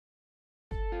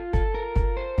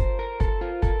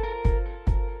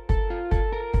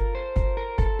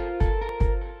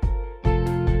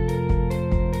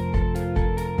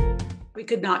We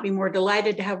could not be more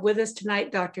delighted to have with us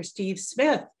tonight Dr. Steve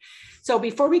Smith. So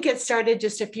before we get started,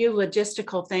 just a few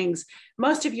logistical things.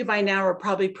 Most of you by now are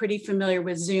probably pretty familiar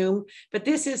with Zoom, but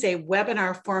this is a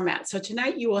webinar format. So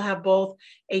tonight you will have both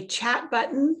a chat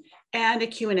button and a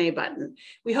Q&A button.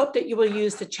 We hope that you will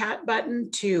use the chat button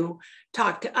to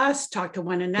talk to us, talk to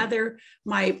one another.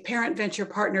 My parent venture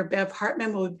partner, Bev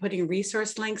Hartman, will be putting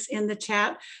resource links in the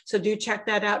chat. So do check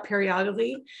that out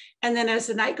periodically. And then as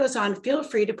the night goes on, feel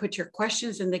free to put your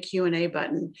questions in the Q&A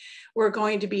button. We're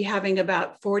going to be having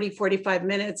about 45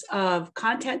 minutes of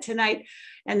content tonight.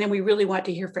 And then we really want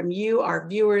to hear from you, our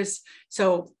viewers.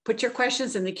 So put your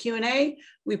questions in the Q&A.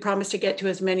 We promise to get to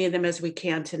as many of them as we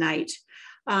can tonight.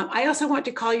 I also want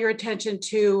to call your attention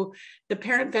to the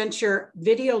Parent Venture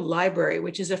Video Library,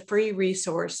 which is a free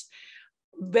resource.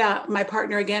 My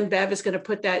partner, again, Bev, is going to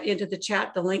put that into the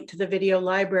chat, the link to the video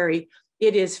library.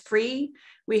 It is free.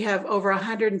 We have over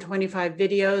 125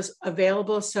 videos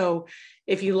available. So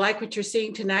if you like what you're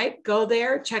seeing tonight, go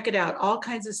there, check it out. All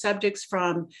kinds of subjects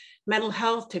from mental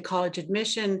health to college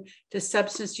admission to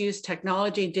substance use,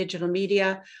 technology, digital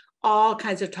media, all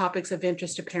kinds of topics of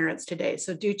interest to parents today.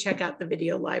 So do check out the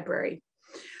video library.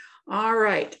 All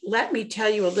right, let me tell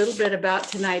you a little bit about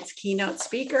tonight's keynote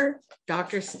speaker,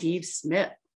 Dr. Steve Smith.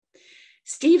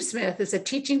 Steve Smith is a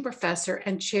teaching professor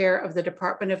and chair of the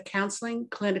Department of Counseling,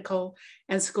 Clinical,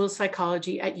 and School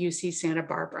Psychology at UC Santa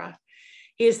Barbara.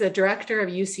 He is the director of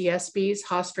UCSB's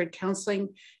Hosford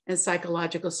Counseling and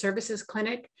Psychological Services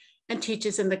Clinic and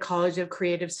teaches in the College of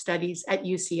Creative Studies at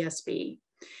UCSB.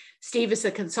 Steve is a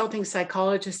consulting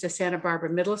psychologist at Santa Barbara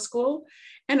Middle School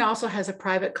and also has a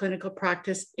private clinical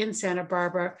practice in Santa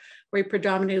Barbara where he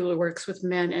predominantly works with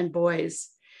men and boys.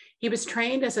 He was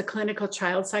trained as a clinical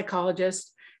child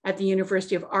psychologist at the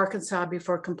University of Arkansas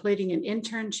before completing an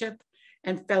internship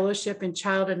and fellowship in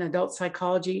child and adult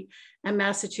psychology at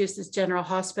Massachusetts General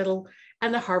Hospital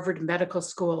and the Harvard Medical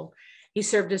School. He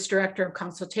served as director of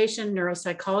consultation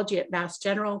neuropsychology at Mass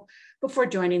General before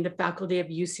joining the faculty of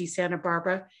UC Santa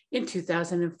Barbara in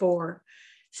 2004.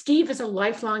 Steve is a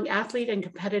lifelong athlete and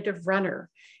competitive runner.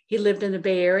 He lived in the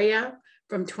Bay Area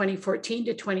from 2014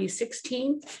 to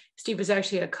 2016. Steve was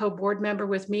actually a co-board member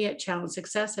with me at Challenge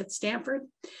Success at Stanford,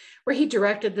 where he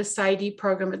directed the PsyD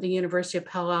program at the University of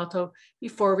Palo Alto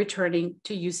before returning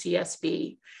to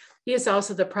UCSB. He is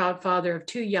also the proud father of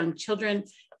 2 young children,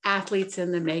 athletes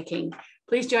in the making.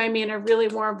 Please join me in a really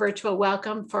warm virtual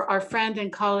welcome for our friend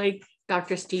and colleague,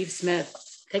 Dr. Steve Smith.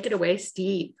 Take it away,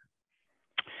 Steve.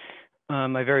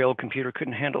 My very old computer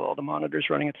couldn't handle all the monitors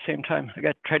running at the same time.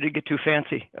 I tried to get too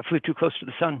fancy. I flew too close to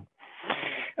the sun.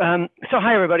 So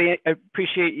hi, everybody. I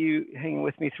appreciate you hanging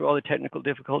with me through all the technical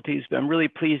difficulties, but I'm really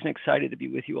pleased and excited to be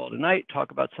with you all tonight,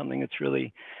 talk about something that's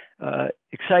really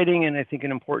exciting and I think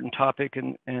an important topic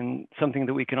and something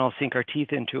that we can all sink our teeth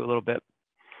into a little bit.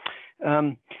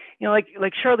 You know,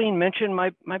 like Charlene mentioned,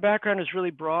 my background is really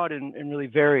broad and really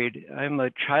varied. I'm a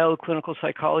child clinical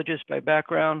psychologist by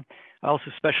background. I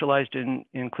also specialized in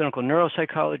clinical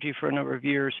neuropsychology for a number of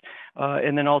years,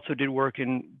 and then also did work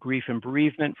in grief and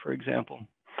bereavement, for example.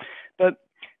 But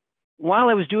while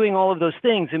I was doing all of those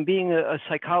things and being a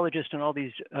psychologist in all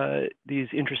these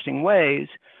interesting ways,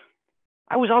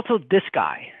 I was also this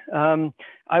guy.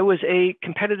 I was a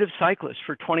competitive cyclist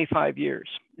for 25 years,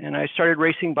 and I started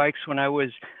racing bikes when I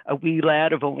was a wee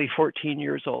lad of only 14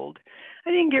 years old. I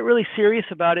didn't get really serious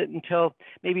about it until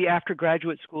maybe after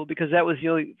graduate school, because that was the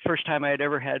only first time I had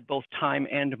ever had both time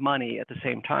and money at the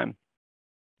same time.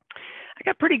 I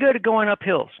got pretty good at going up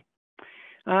hills.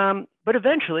 But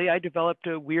eventually I developed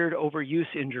a weird overuse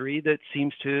injury that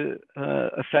seems to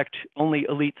affect only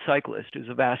elite cyclists. It's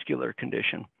a vascular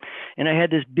condition. And I had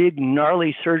this big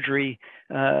gnarly surgery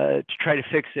to try to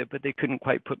fix it, but they couldn't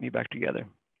quite put me back together.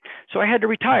 So I had to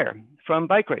retire from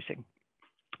bike racing.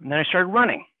 And then I started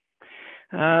running.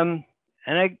 And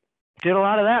I did a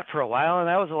lot of that for a while, and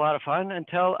that was a lot of fun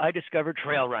until I discovered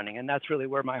trail running. And that's really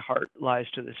where my heart lies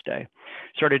to this day.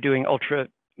 Started doing ultra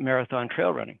marathon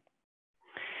trail running.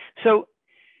 So,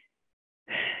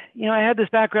 you know, I had this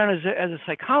background as a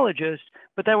psychologist,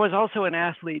 but I was also an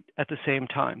athlete at the same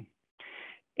time.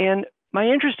 And my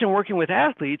interest in working with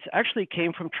athletes actually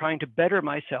came from trying to better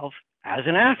myself as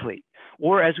an athlete,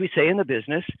 or as we say in the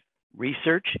business,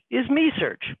 research is me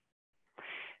search.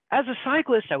 As a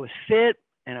cyclist, I was fit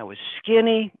and I was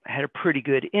skinny. I had a pretty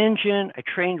good engine. I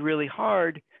trained really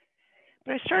hard,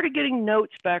 but I started getting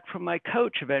notes back from my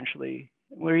coach eventually,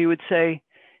 where he would say,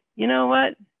 you know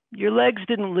what? Your legs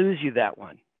didn't lose you that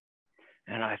one.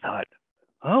 And I thought,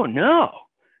 oh no,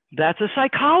 that's a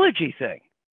psychology thing.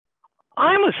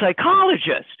 I'm a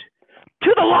psychologist.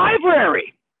 To the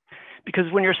library.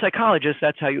 Because when you're a psychologist,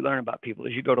 that's how you learn about people,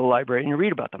 is you go to the library and you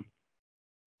read about them.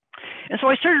 And so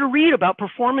I started to read about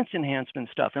performance enhancement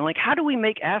stuff and like, how do we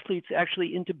make athletes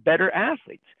actually into better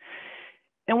athletes?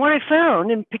 And what I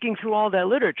found in picking through all that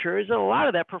literature is that a lot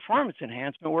of that performance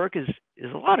enhancement work is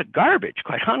a lot of garbage,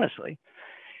 quite honestly.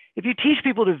 If you teach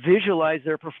people to visualize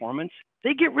their performance,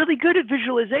 they get really good at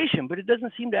visualization, but it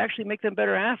doesn't seem to actually make them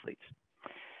better athletes.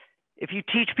 If you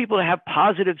teach people to have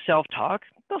positive self-talk,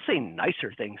 they'll say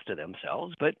nicer things to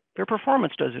themselves, but their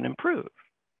performance doesn't improve.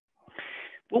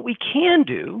 What we can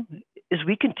do is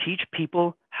we can teach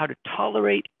people how to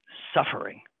tolerate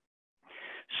suffering.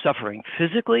 Suffering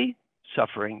physically,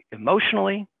 suffering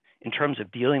emotionally, in terms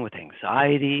of dealing with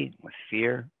anxiety, with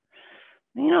fear.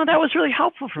 You know, that was really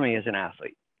helpful for me as an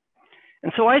athlete.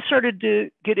 And so I started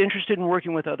to get interested in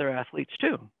working with other athletes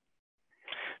too.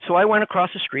 So I went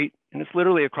across the street, and it's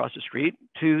literally across the street,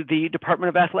 to the Department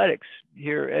of Athletics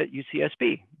here at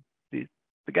UCSB, the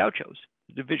Gauchos,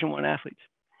 the Division I athletes.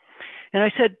 And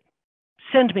I said,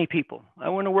 send me people. I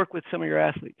want to work with some of your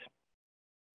athletes.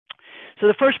 So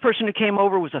the first person who came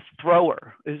over was a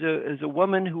thrower. Is a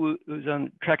woman who was on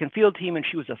the track and field team, and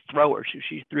she was a thrower.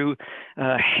 She threw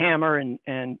hammer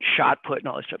and shot put and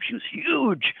all this stuff. She was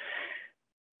huge.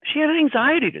 She had an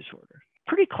anxiety disorder,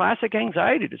 pretty classic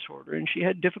anxiety disorder, and she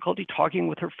had difficulty talking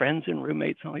with her friends and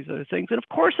roommates and all these other things. And of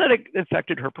course, that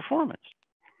affected her performance.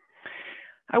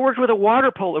 I worked with a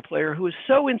water polo player who was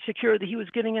so insecure that he was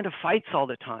getting into fights all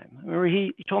the time. I remember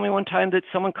he told me one time that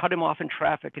someone cut him off in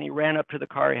traffic, and he ran up to the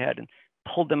car he had and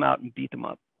pulled them out and beat them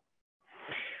up.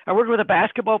 I worked with a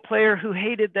basketball player who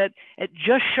hated that at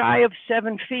just shy of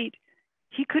 7 feet,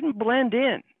 he couldn't blend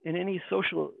in any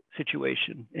social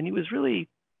situation, and he was really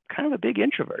kind of a big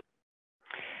introvert.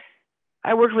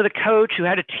 I worked with a coach who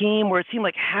had a team where it seemed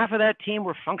like half of that team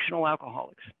were functional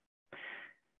alcoholics.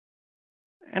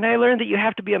 And I learned that you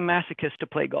have to be a masochist to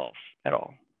play golf at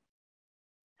all.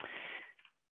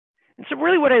 And so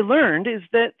really what I learned is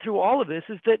that through all of this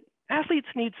is that athletes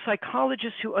need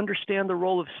psychologists who understand the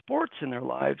role of sports in their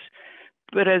lives,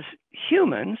 but as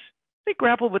humans, they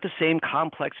grapple with the same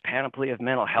complex panoply of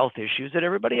mental health issues that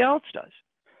everybody else does.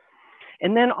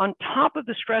 And then on top of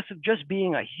the stress of just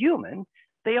being a human,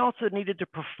 they also needed to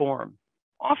perform,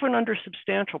 often under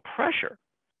substantial pressure.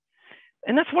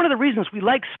 And that's one of the reasons we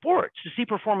like sports, to see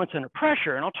performance under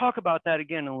pressure. And I'll talk about that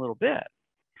again in a little bit.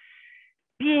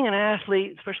 Being an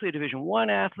athlete, especially a Division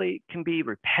I athlete, can be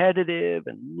repetitive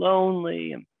and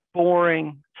lonely and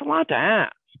boring. It's a lot to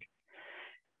ask.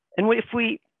 And if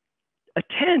we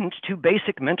attend to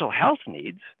basic mental health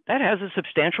needs, that has a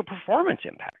substantial performance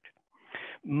impact.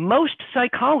 Most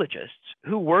psychologists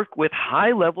who work with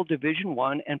high-level Division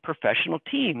I and professional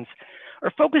teams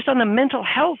are focused on the mental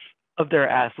health of their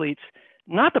athletes,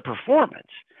 not the performance,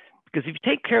 because if you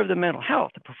take care of the mental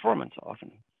health, the performance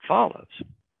often follows.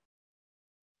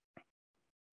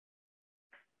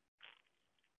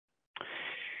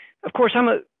 Of course, I'm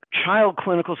a child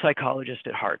clinical psychologist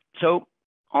at heart, so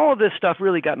all of this stuff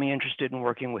really got me interested in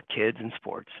working with kids in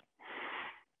sports.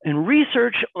 And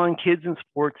research on kids in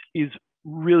sports is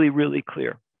really, really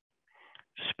clear.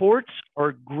 Sports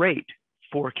are great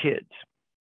for kids.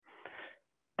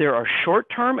 There are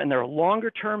short-term and there are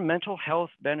longer-term mental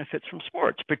health benefits from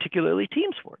sports, particularly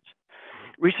team sports.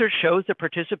 Research shows that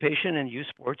participation in youth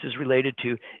sports is related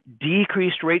to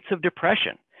decreased rates of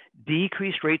depression,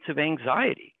 decreased rates of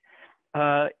anxiety,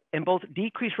 and both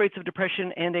decreased rates of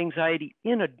depression and anxiety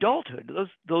in adulthood.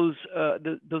 Those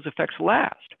effects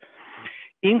last.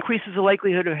 Increases the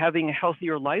likelihood of having a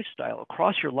healthier lifestyle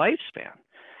across your lifespan,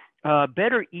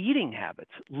 better eating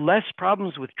habits, less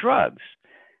problems with drugs,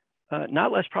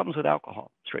 not less problems with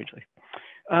alcohol, strangely.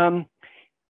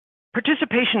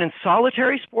 Participation in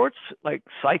solitary sports like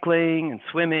cycling and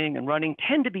swimming and running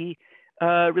tend to be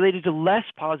related to less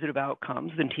positive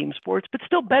outcomes than team sports, but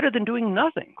still better than doing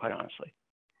nothing, quite honestly.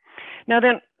 Now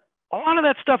then, a lot of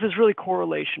that stuff is really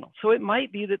correlational. So it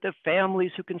might be that the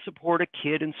families who can support a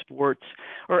kid in sports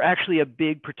are actually a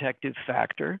big protective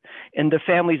factor. And the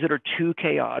families that are too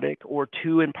chaotic or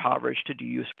too impoverished to do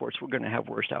youth sports, we're going to have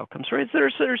worse outcomes, right? So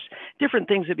there's different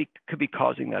things that could be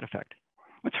causing that effect.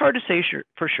 It's hard to say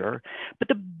for sure, but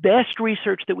the best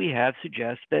research that we have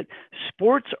suggests that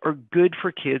sports are good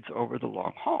for kids over the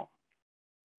long haul.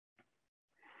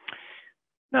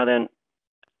 Now then,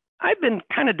 I've been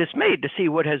kind of dismayed to see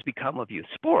what has become of youth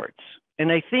sports.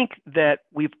 And I think that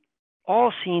we've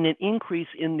all seen an increase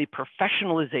in the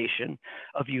professionalization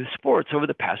of youth sports over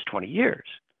the past 20 years.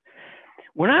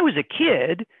 When I was a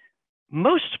kid,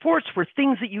 most sports were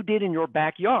things that you did in your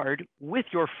backyard with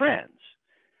your friends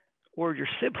or your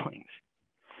siblings.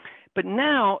 But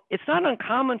now it's not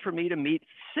uncommon for me to meet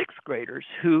sixth graders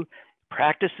who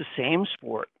practice the same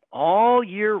sport all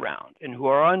year round and who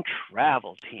are on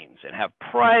travel teams and have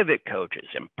private coaches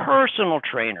and personal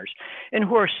trainers and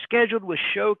who are scheduled with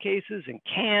showcases and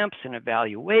camps and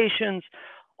evaluations,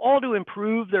 all to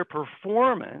improve their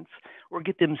performance or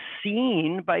get them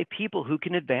seen by people who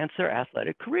can advance their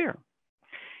athletic career.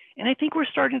 And I think we're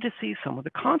starting to see some of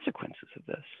the consequences of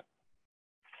this.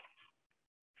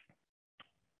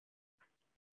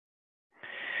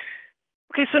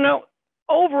 Okay, so now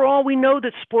overall, we know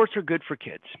that sports are good for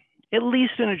kids, at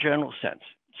least in a general sense.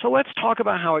 So let's talk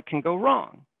about how it can go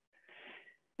wrong.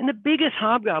 And the biggest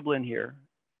hobgoblin here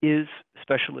is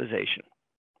specialization.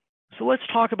 So let's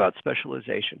talk about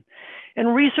specialization.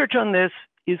 And research on this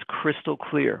is crystal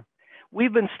clear.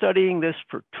 We've been studying this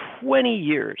for 20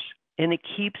 years, and it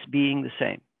keeps being the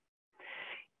same.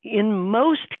 In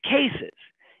most cases,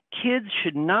 kids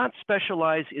should not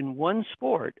specialize in one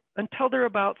sport until they're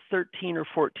about 13 or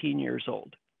 14 years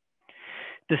old.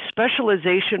 The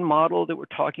specialization model that we're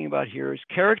talking about here is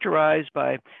characterized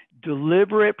by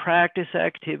deliberate practice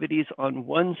activities on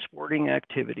one sporting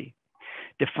activity,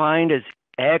 defined as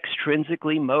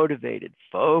extrinsically motivated,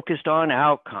 focused on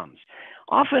outcomes,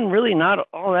 often really not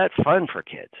all that fun for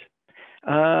kids.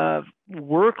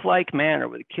 Work-like manner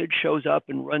where the kid shows up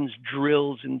and runs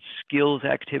drills and skills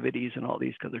activities and all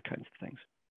these other kinds of things.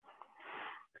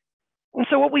 And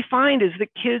so what we find is that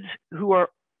kids who are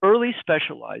early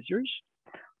specializers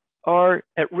are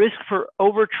at risk for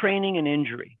overtraining and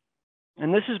injury.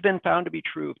 And this has been found to be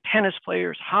true of tennis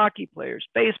players, hockey players,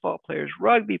 baseball players,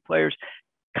 rugby players,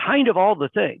 kind of all the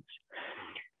things.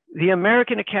 The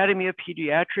American Academy of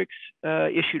Pediatrics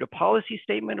issued a policy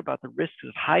statement about the risks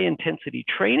of high intensity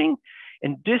training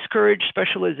and discouraged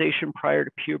specialization prior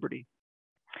to puberty.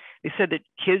 They said that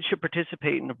kids should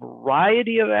participate in a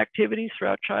variety of activities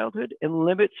throughout childhood and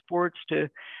limit sports to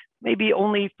maybe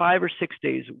only 5 or 6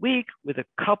 days a week with a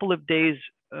couple of days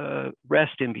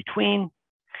rest in between.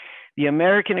 The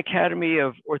American Academy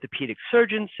of Orthopedic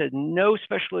Surgeons said no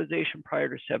specialization prior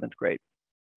to 7th grade.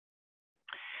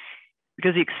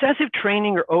 Because the excessive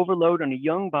training or overload on a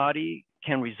young body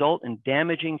can result in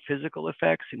damaging physical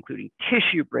effects, including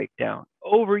tissue breakdown,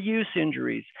 overuse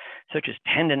injuries, such as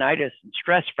tendonitis and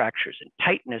stress fractures and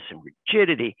tightness and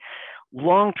rigidity,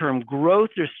 long-term growth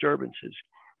disturbances,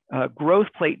 growth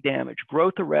plate damage,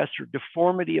 growth arrest, or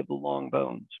deformity of the long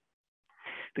bones.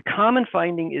 The common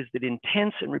finding is that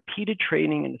intense and repeated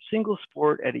training in a single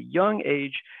sport at a young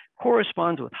age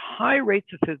corresponds with high rates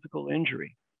of physical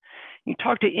injury. You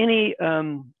talk to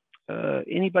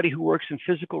anybody who works in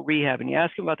physical rehab and you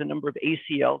ask them about the number of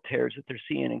ACL tears that they're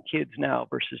seeing in kids now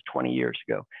versus 20 years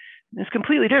ago. And it's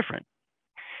completely different.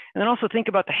 And then also think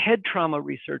about the head trauma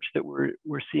research that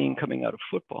we're seeing coming out of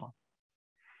football.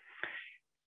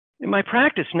 In my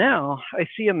practice now, I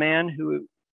see a man who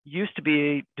used to be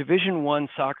a Division I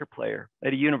soccer player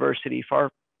at a university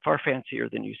far fancier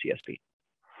than UCSB.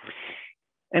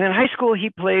 And in high school, he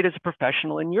played as a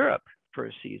professional in Europe for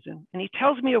a season. And he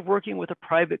tells me of working with a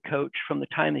private coach from the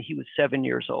time that he was 7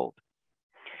 years old.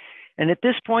 And at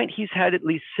this point, he's had at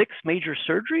least 6 major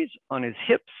surgeries on his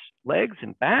hips, legs,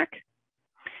 and back.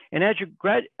 And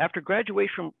after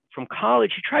graduation from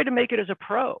college, he tried to make it as a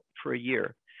pro for a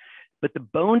year. But the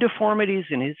bone deformities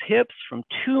in his hips from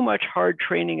too much hard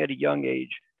training at a young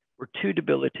age were too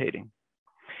debilitating.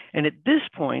 And at this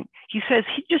point, he says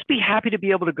he'd just be happy to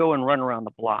be able to go and run around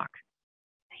the block.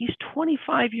 He's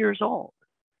 25 years old.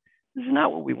 This is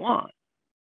not what we want.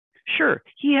 Sure,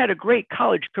 he had a great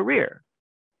college career,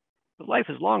 but life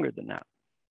is longer than that.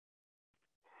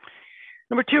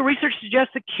 Number 2, research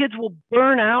suggests that kids will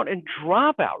burn out and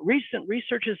drop out. Recent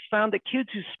research has found that kids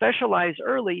who specialize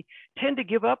early tend to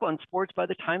give up on sports by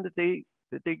the time that they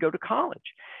go to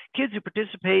college. Kids who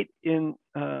participate in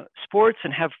sports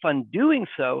and have fun doing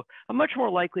so are much more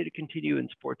likely to continue in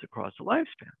sports across the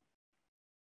lifespan.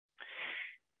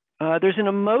 There's an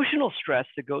emotional stress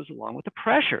that goes along with the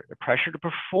pressure. The pressure to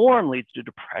perform leads to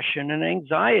depression and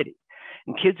anxiety.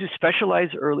 And kids who specialize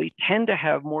early tend to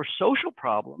have more social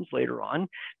problems later on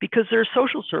because their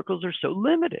social circles are so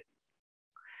limited.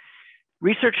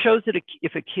 Research shows that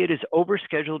if a kid is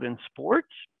overscheduled in sports,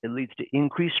 it leads to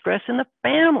increased stress in the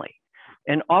family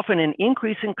and often an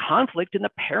increase in conflict in the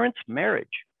parents' marriage.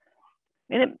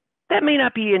 And that may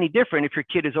not be any different if your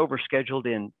kid is overscheduled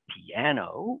in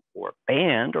piano or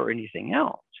band or anything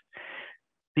else,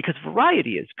 because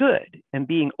variety is good and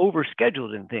being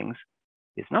overscheduled in things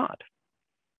is not.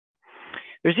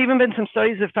 There's even been some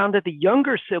studies that found that the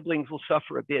younger siblings will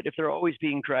suffer a bit if they're always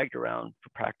being dragged around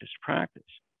from practice to practice.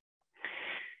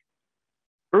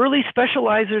 Early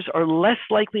specializers are less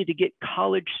likely to get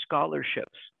college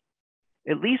scholarships,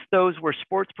 at least those where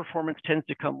sports performance tends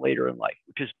to come later in life,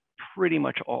 which is pretty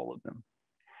much all of them.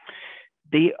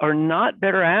 They are not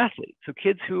better athletes. So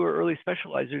kids who are early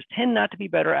specializers tend not to be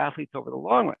better athletes over the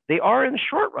long run. They are in the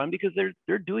short run because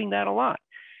they're doing that a lot.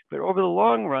 But over the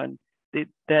long run,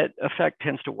 that effect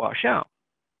tends to wash out.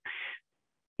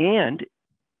 And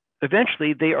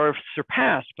eventually they are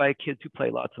surpassed by kids who play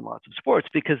lots and lots of sports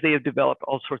because they have developed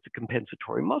all sorts of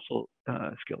compensatory muscle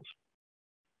skills.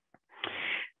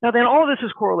 Now then, all of this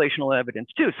is correlational evidence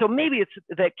too. So maybe it's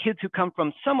that kids who come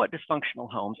from somewhat dysfunctional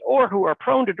homes or who are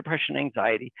prone to depression and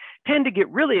anxiety tend to get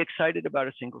really excited about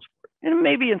a single sport. And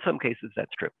maybe in some cases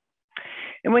that's true.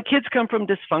 And when kids come from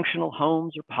dysfunctional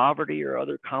homes or poverty or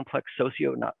other complex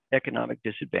socioeconomic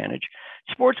disadvantage,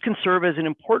 sports can serve as an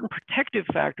important protective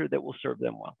factor that will serve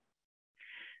them well.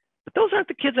 But those aren't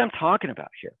the kids I'm talking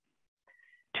about here.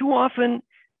 Too often,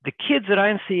 the kids that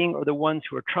I'm seeing are the ones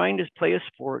who are trying to play a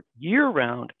sport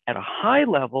year-round at a high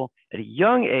level at a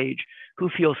young age who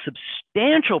feel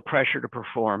substantial pressure to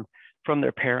perform from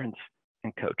their parents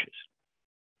and coaches.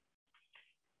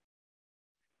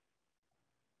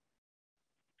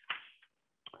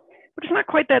 But it's not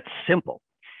quite that simple.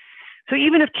 So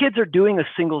even if kids are doing a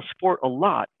single sport a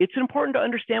lot, it's important to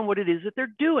understand what it is that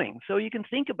they're doing. So you can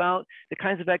think about the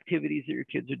kinds of activities that your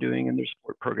kids are doing in their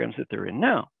sport programs that they're in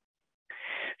now.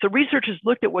 So research has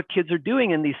looked at what kids are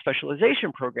doing in these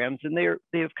specialization programs, and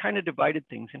they have kind of divided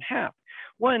things in half.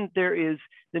 One, there is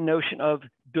the notion of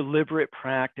deliberate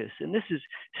practice, and this is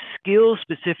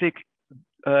skill-specific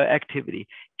activity,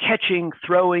 catching,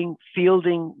 throwing,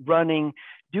 fielding, running,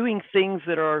 doing things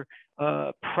that are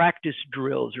practice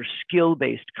drills or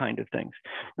skill-based kind of things,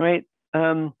 right?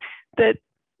 That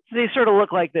they sort of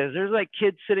look like this. There's like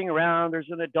kids sitting around, there's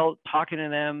an adult talking to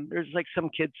them, there's like some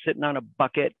kids sitting on a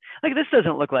bucket. Like this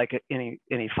doesn't look like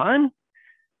any fun.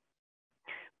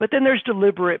 But then there's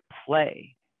deliberate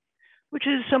play, which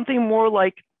is something more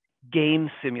like game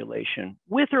simulation,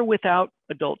 with or without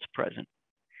adults present.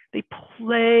 They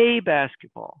play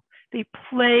basketball, they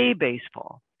play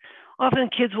baseball.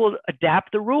 Often kids will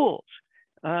adapt the rules.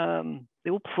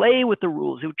 They will play with the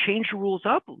rules. They will change the rules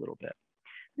up a little bit.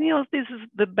 You know, this is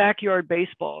the backyard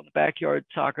baseball, the backyard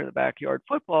soccer, the backyard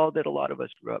football that a lot of us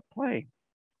grew up playing.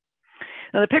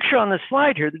 Now, the picture on the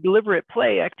slide here, the deliberate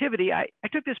play activity, I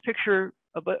took this picture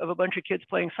of a bunch of kids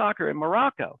playing soccer in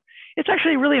Morocco. It's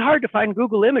actually really hard to find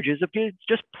Google images of kids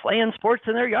just playing sports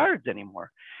in their yards anymore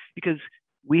because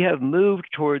we have moved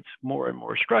towards more and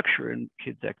more structure in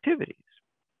kids' activities.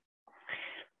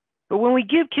 But when we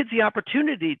give kids the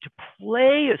opportunity to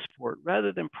play a sport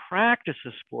rather than practice a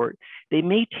sport, they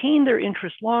maintain their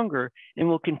interest longer and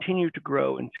will continue to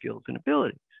grow in skills and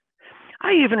abilities.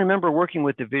 I even remember working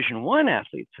with Division I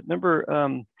athletes. I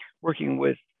remember working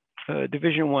with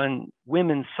Division I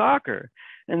women's soccer.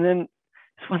 And then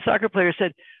one soccer player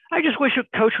said, I just wish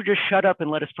a coach would just shut up and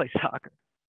let us play soccer.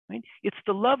 Right? It's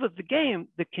the love of the game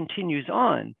that continues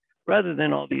on rather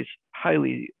than all these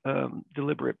highly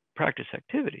deliberate practice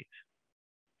activities.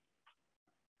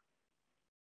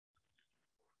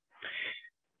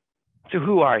 So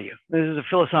who are you? This is a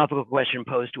philosophical question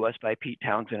posed to us by Pete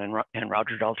Townsend and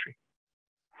Roger Daltrey.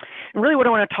 And really what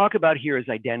I want to talk about here is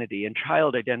identity and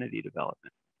child identity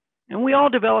development. And we all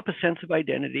develop a sense of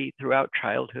identity throughout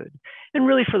childhood and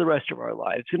really for the rest of our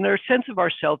lives. And our sense of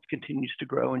ourselves continues to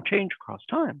grow and change across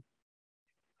time.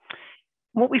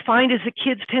 What we find is that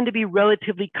kids tend to be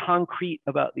relatively concrete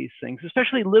about these things,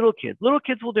 especially little kids. Little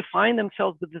kids will define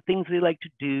themselves with the things they like to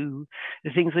do,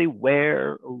 the things they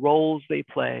wear, roles they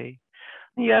play.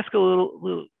 And you ask a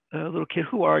little kid,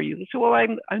 who are you? They say, well,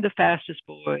 I'm the fastest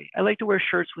boy. I like to wear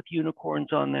shirts with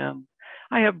unicorns on them.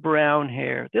 I have brown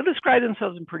hair. They'll describe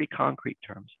themselves in pretty concrete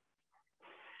terms.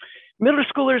 Middle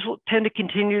schoolers will tend to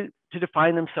continue to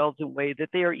define themselves in a way that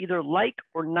they are either like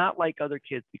or not like other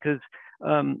kids because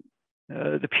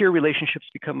the peer relationships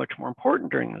become much more important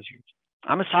during those years.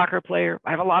 I'm a soccer player.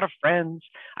 I have a lot of friends.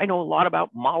 I know a lot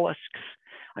about mollusks.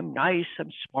 I'm nice.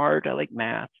 I'm smart. I like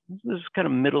math. This is kind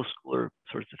of middle schooler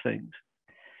sorts of things.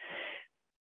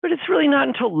 But it's really not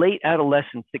until late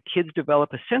adolescence that kids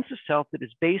develop a sense of self that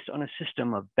is based on a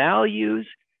system of values,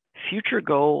 future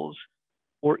goals,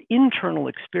 or internal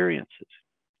experiences.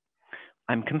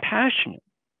 I'm compassionate.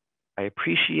 I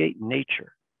appreciate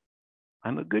nature.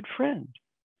 I'm a good friend.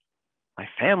 My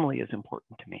family is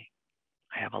important to me.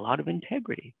 I have a lot of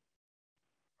integrity.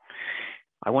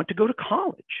 I want to go to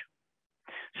college.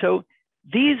 So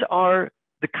these are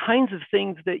the kinds of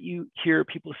things that you hear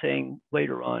people saying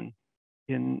later on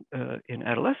in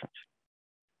adolescence.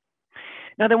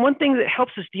 Now, then one thing that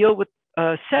helps us deal with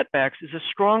setbacks is a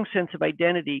strong sense of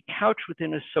identity couched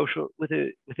within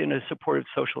a supportive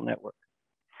social network.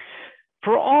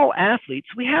 For all athletes,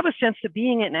 we have a sense that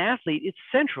being an athlete is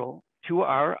central to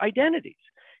our identities.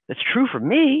 That's true for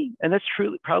me, and that's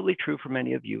probably true for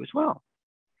many of you as well.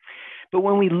 But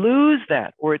when we lose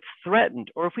that, or it's threatened,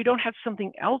 or if we don't have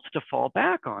something else to fall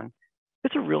back on,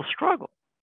 it's a real struggle.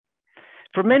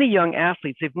 For many young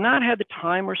athletes, they've not had the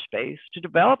time or space to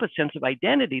develop a sense of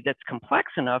identity that's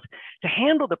complex enough to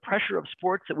handle the pressure of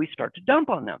sports that we start to dump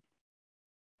on them.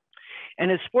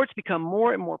 And as sports become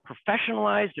more and more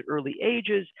professionalized at early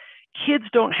ages, kids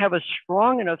don't have a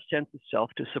strong enough sense of self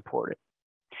to support it.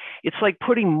 It's like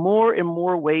putting more and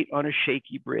more weight on a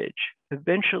shaky bridge.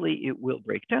 Eventually, it will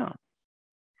break down.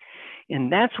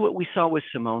 And that's what we saw with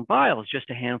Simone Biles just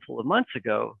a handful of months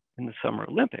ago in the Summer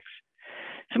Olympics.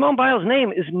 Simone Biles'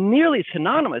 name is nearly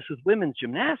synonymous with women's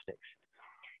gymnastics.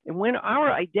 And when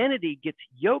our identity gets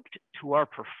yoked to our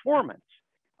performance,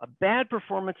 a bad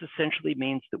performance essentially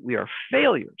means that we are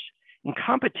failures, and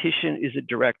competition is a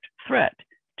direct threat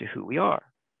to who we are.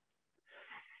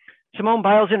 Simone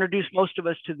Biles introduced most of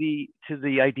us to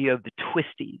the idea of the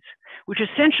twisties, which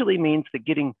essentially means that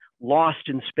getting lost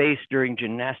in space during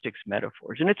gymnastics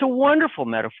metaphors. And it's a wonderful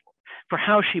metaphor for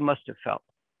how she must have felt.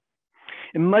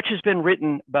 And much has been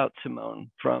written about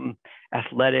Simone from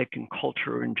athletic and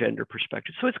cultural and gender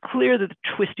perspectives. So it's clear that the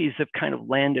twisties have kind of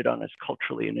landed on us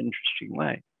culturally in an interesting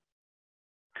way.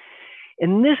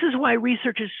 And this is why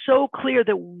research is so clear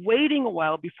that waiting a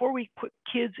while before we put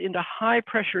kids into high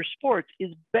pressure sports is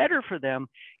better for them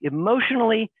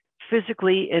emotionally,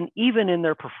 physically, and even in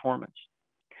their performance.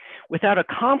 Without a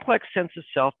complex sense of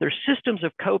self, the systems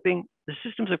of coping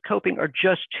are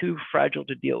just too fragile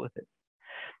to deal with it.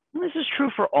 And this is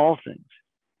true for all things.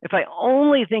 If I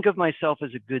only think of myself as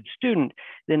a good student,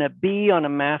 then a B on a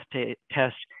math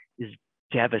test is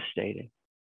devastating.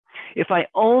 If I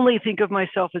only think of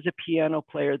myself as a piano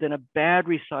player, then a bad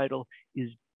recital is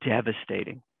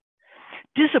devastating.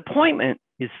 Disappointment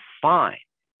is fine.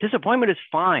 Disappointment is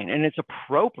fine and it's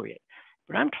appropriate,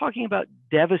 but I'm talking about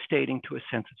devastating to a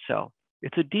sense of self.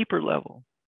 It's a deeper level.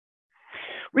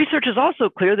 Research is also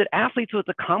clear that athletes with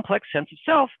a complex sense of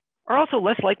self are also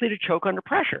less likely to choke under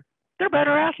pressure. They're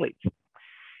better athletes.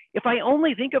 If I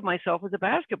only think of myself as a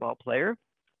basketball player,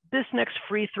 this next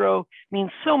free throw means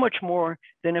so much more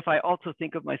than if I also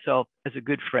think of myself as a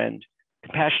good friend,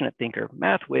 compassionate thinker,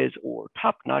 math whiz, or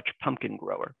top-notch pumpkin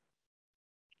grower.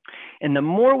 And the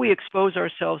more we expose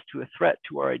ourselves to a threat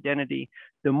to our identity,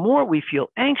 the more we feel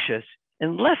anxious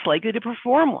and less likely to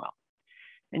perform well.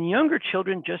 And younger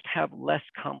children just have less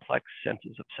complex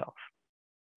senses of self.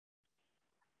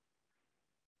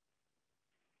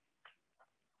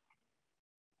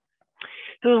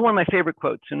 So this is one of my favorite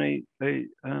quotes, and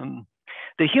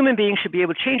the human being should be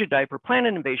able to change a diaper, plan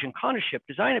an invasion, con a ship,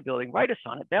 design a building, write a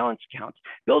sonnet, balance accounts,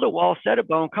 build a wall, set a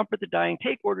bone, comfort the dying,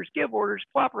 take orders, give orders,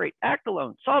 cooperate, act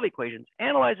alone, solve equations,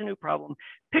 analyze a new problem,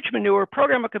 pitch manure,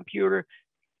 program a computer,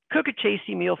 cook a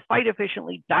tasty meal, fight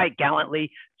efficiently, die gallantly.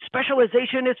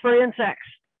 Specialization is for insects.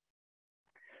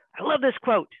 I love this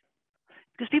quote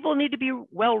because people need to be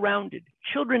well-rounded.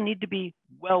 Children need to be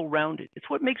well-rounded. It's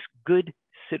what makes good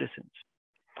citizens.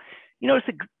 You notice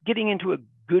that getting into a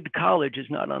good college is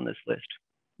not on this list.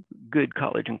 Good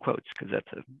college in quotes, because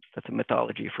that's a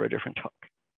mythology for a different talk.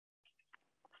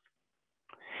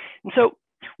 And so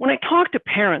when I talk to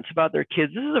parents about their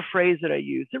kids, this is a phrase that I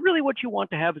use, that really what you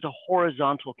want to have is a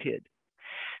horizontal kid.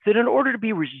 That in order to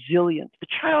be resilient, the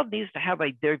child needs to have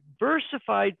a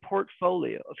diversified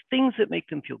portfolio of things that make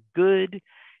them feel good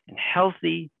and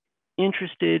healthy,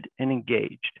 interested, and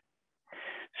engaged.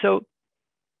 So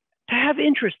to have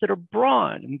interests that are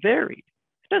broad and varied.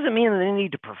 It doesn't mean that they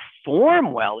need to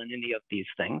perform well in any of these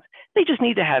things. They just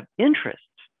need to have interests.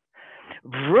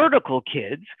 Vertical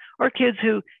kids are kids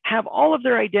who have all of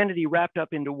their identity wrapped up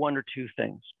into one or two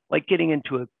things, like getting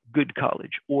into a good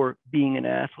college or being an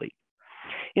athlete.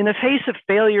 In the face of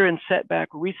failure and setback,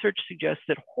 research suggests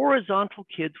that horizontal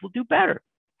kids will do better.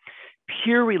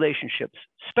 Peer relationships,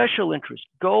 special interests,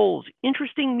 goals,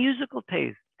 interesting musical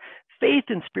tastes, faith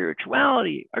and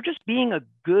spirituality, are just being a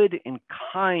good and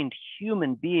kind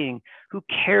human being who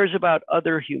cares about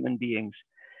other human beings.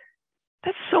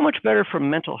 That's so much better for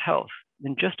mental health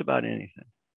than just about anything.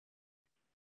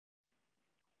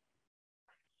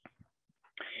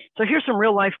 So here's some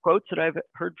real life quotes that I've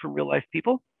heard from real life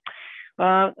people.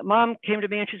 Mom came to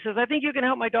me and she says, I think you can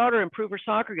help my daughter improve her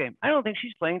soccer game. I don't think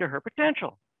she's playing to her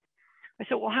potential. I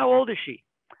said, well, how old is she?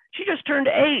 She just turned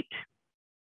 8.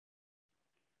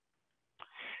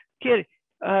 Kid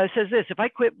says this, if I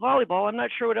quit volleyball, I'm not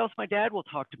sure what else my dad will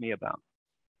talk to me about.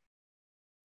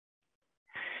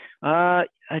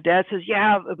 Dad says,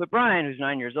 yeah, but Brian, who's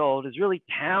 9 years old, is really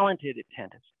talented at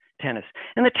tennis.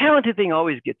 And the talented thing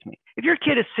always gets me. If your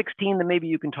kid is 16, then maybe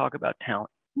you can talk about talent.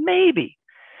 Maybe.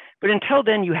 But until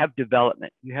then, you have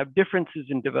development. You have differences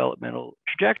in developmental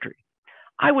trajectory.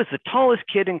 I was the tallest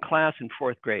kid in class in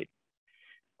 4th grade.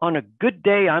 On a good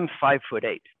day, I'm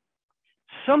 5'8".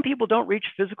 Some people don't reach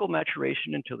physical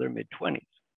maturation until their mid-20s.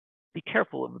 Be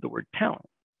careful of the word talent.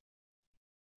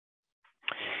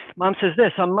 Mom says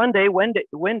this, on Monday, Wendy,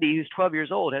 who's 12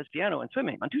 years old, has piano and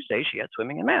swimming. On Tuesday, she has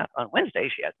swimming and math. On Wednesday,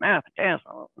 she has math and dance.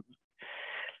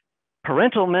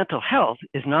 Parental mental health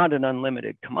is not an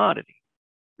unlimited commodity.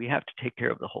 We have to take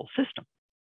care of the whole system.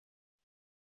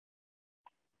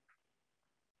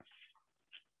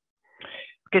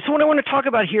 Okay, so what I want to talk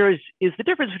about here is the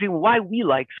difference between why we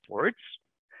like sports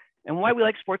and why we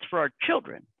like sports for our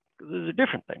children, because those are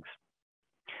different things.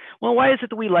 Well, why is it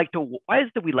that we like to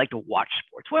watch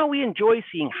sports? Well, we enjoy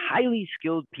seeing highly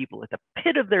skilled people at the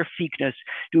pit of their peakness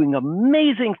doing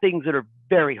amazing things that are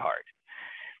very hard.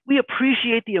 We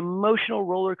appreciate the emotional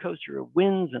roller coaster of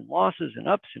wins and losses and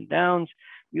ups and downs.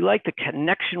 We like the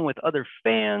connection with other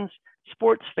fans.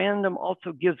 Sports fandom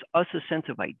also gives us a sense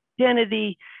of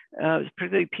identity,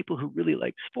 particularly people who really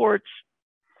like sports.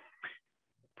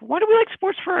 But why do we like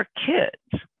sports for our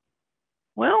kids?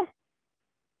 Well,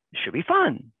 it should be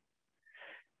fun.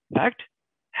 In fact,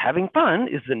 having fun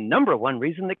is the #1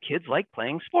 reason that kids like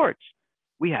playing sports.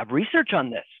 We have research on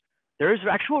this. There is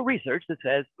actual research that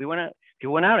says people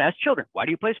went out and asked children, why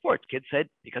do you play sports? Kids said,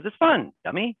 because it's fun,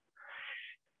 dummy.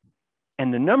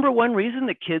 And the #1 reason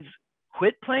that kids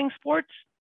quit playing sports,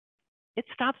 it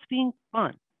stops being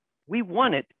fun. We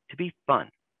want it to be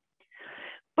fun.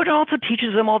 But it also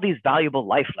teaches them all these valuable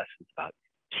life lessons about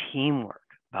teamwork,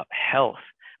 about health,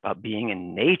 about being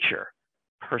in nature,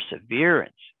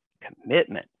 perseverance,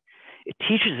 commitment. It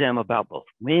teaches them about both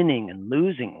winning and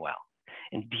losing well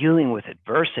and dealing with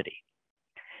adversity.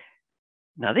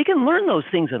 Now, they can learn those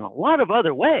things in a lot of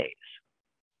other ways,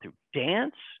 through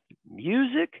dance,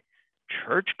 music,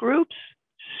 church groups,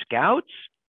 scouts,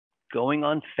 going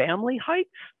on family hikes.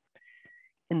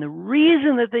 And the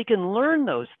reason that they can learn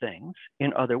those things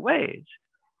in other ways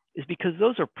is because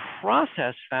those are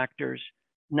process factors,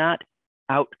 not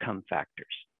outcome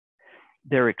factors.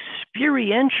 They're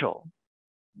experiential,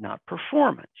 not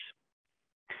performance.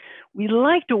 We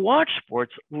like to watch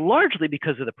sports largely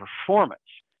because of the performance.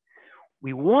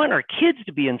 We want our kids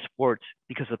to be in sports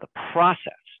because of the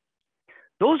process.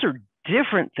 Those are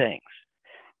different things.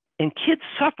 And kids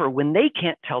suffer when they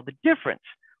can't tell the difference,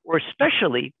 or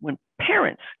especially when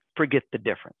parents forget the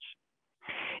difference.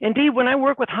 Indeed, when I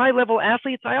work with high-level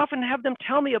athletes, I often have them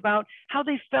tell me about how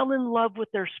they fell in love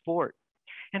with their sport,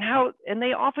 and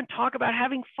they often talk about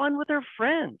having fun with their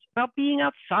friends, about being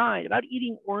outside, about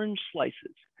eating orange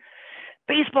slices.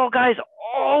 Baseball guys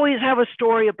always have a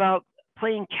story about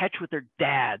playing catch with their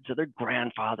dads or their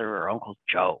grandfather or Uncle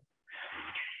Joe.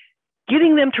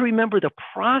 Getting them to remember the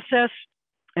process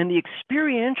and the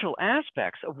experiential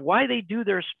aspects of why they do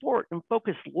their sport and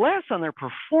focus less on their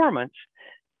performance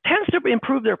tends to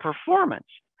improve their performance.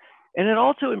 And it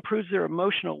also improves their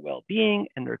emotional well-being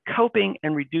and their coping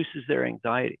and reduces their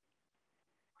anxiety.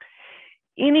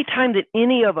 Anytime that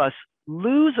any of us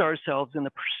lose ourselves in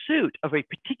the pursuit of a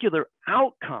particular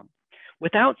outcome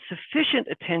without sufficient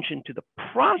attention to the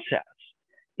process,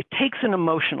 it takes an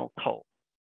emotional toll.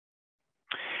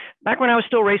 Back when I was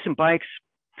still racing bikes,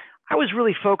 I was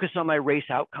really focused on my race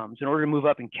outcomes in order to move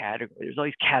up in category. There's all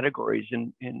these categories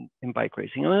in bike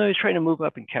racing. And I was trying to move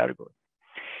up in category.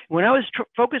 When I was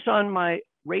focused on my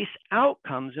race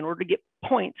outcomes in order to get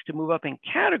points to move up in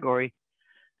category,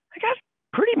 I got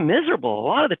pretty miserable a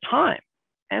lot of the time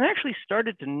and actually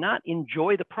started to not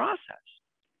enjoy the process.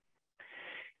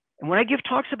 And when I give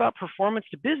talks about performance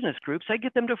to business groups, I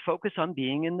get them to focus on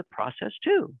being in the process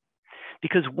too.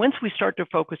 Because once we start to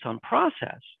focus on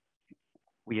process,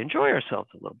 we enjoy ourselves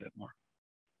a little bit more.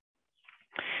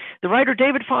 The writer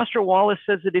David Foster Wallace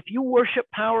says that if you worship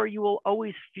power, you will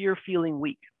always fear feeling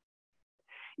weak.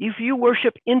 If you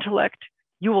worship intellect,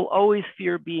 you will always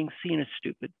fear being seen as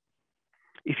stupid.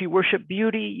 If you worship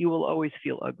beauty, you will always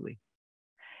feel ugly.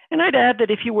 And I'd add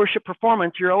that if you worship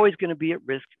performance, you're always going to be at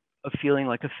risk of feeling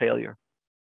like a failure.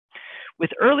 With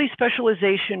early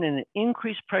specialization and an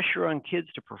increased pressure on kids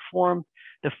to perform,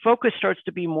 the focus starts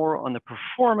to be more on the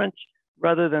performance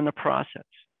rather than the process.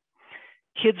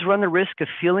 Kids run the risk of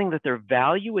feeling that their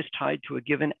value is tied to a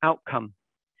given outcome.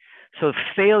 So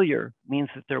failure means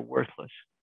that they're worthless.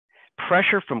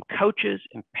 Pressure from coaches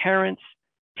and parents,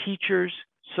 teachers,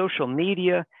 social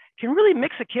media can really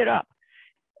mix a kid up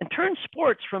and turn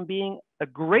sports from being a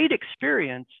great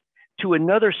experience to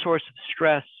another source of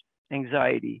stress,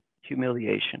 anxiety,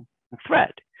 humiliation, and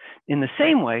threat. In the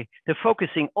same way that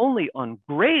focusing only on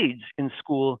grades in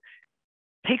school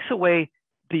takes away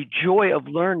the joy of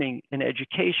learning and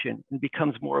education and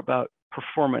becomes more about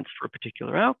performance for a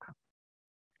particular outcome.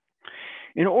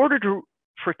 In order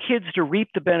for kids to reap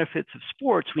the benefits of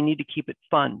sports, we need to keep it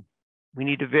fun. We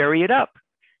need to vary it up.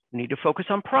 We need to focus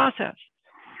on process.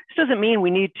 This doesn't mean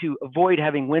we need to avoid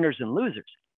having winners and losers.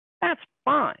 That's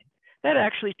fine. That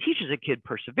actually teaches a kid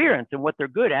perseverance and what they're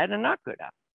good at and not good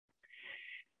at.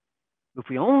 If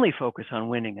we only focus on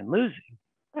winning and losing,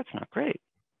 that's not great.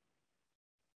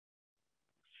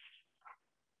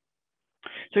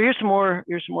 So here's some more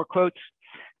quotes.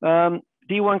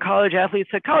 D1 college athlete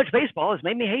said, "College baseball has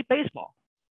made me hate baseball."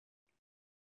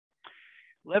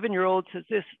 11-year-old says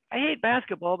this, "I hate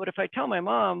basketball, but if I tell my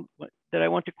mom that I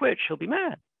want to quit, she'll be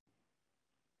mad."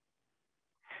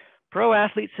 Pro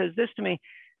athlete says this to me,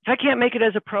 "If I can't make it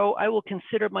as a pro, I will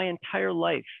consider my entire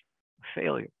life a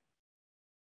failure."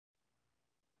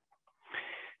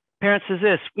 Parent says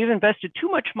this, "We've invested too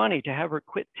much money to have her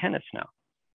quit tennis now."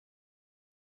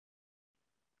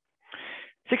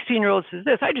 16-year-old says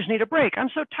this, "I just need a break. I'm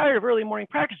so tired of early morning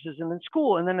practices and then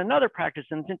school and then another practice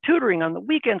and then tutoring. On the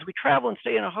weekends, we travel and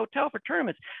stay in a hotel for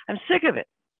tournaments. I'm sick of it."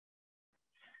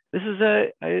 This is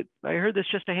I heard this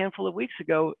just a handful of weeks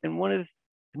ago, and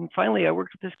finally I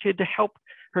worked with this kid to help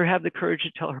her have the courage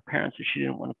to tell her parents that she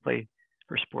didn't want to play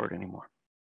her sport anymore.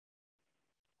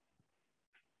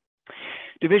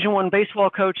 Division I baseball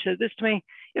coach said this to me,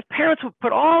 "If parents would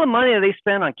put all the money that they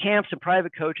spend on camps and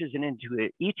private coaches and into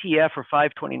an ETF or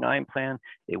 529 plan,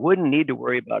 they wouldn't need to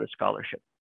worry about a scholarship."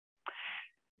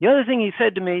 The other thing he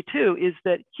said to me too is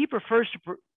that he prefers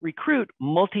to recruit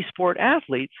multi-sport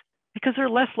athletes because they're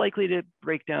less likely to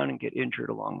break down and get injured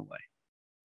along the way.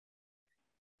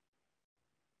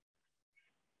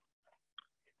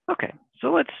 Okay,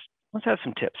 so let's have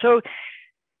some tips. So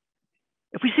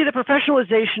if we see the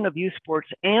professionalization of youth sports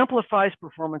amplifies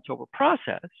performance over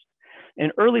process,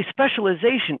 and early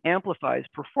specialization amplifies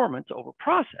performance over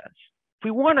process, if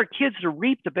we want our kids to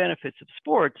reap the benefits of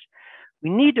sports, we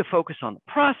need to focus on the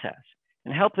process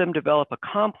and help them develop a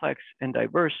complex and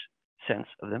diverse sense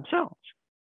of themselves.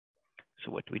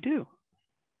 So what do?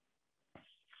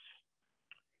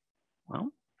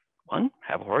 Well, one,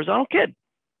 have a horizontal kid.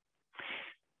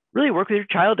 Really work with your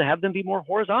child to have them be more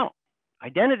horizontal.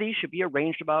 Identity should be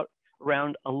arranged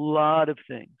around a lot of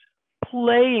things.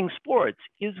 Playing sports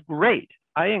is great.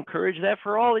 I encourage that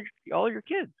for all your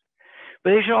kids.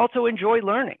 But they should also enjoy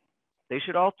learning. They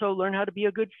should also learn how to be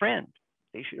a good friend.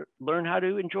 They should learn how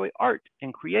to enjoy art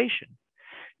and creation,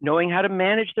 knowing how to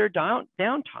manage their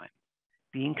downtime,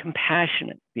 being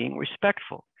compassionate, being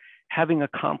respectful, having a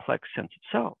complex sense of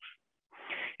self.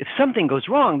 If something goes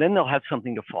wrong, then they'll have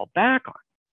something to fall back on.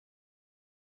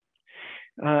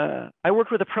 I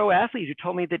worked with a pro athlete who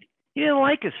told me that he didn't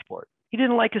like his sport. He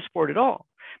didn't like his sport at all.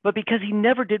 But because he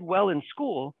never did well in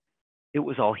school, it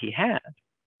was all he had.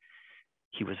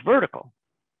 He was vertical.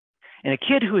 And a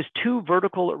kid who is too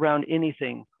vertical around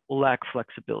anything will lack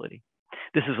flexibility.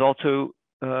 This is also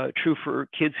true for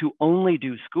kids who only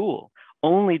do school,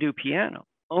 only do piano,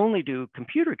 only do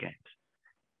computer games.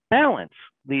 Balance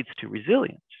leads to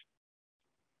resilience.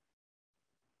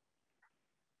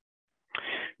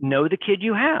 Know the kid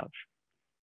you have.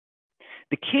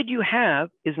 The kid you have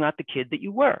is not the kid that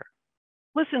you were.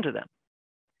 Listen to them.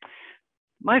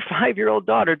 My 5-year-old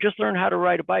daughter just learned how to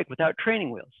ride a bike without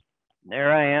training wheels.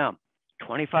 There I am,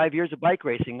 25 years of bike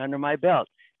racing under my belt,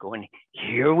 going,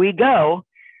 here we go.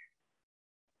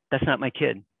 That's not my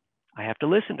kid. I have to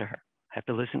listen to her. I have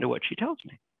to listen to what she tells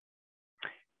me.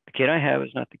 The kid I have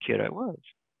is not the kid I was.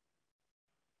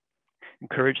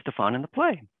 Encourage the fun and the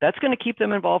play. That's going to keep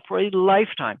them involved for a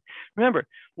lifetime. Remember,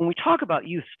 when we talk about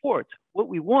youth sports, what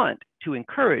we want to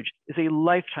encourage is a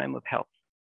lifetime of health.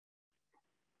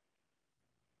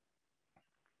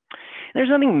 There's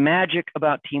nothing magic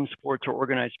about team sports or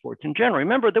organized sports in general.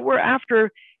 Remember that we're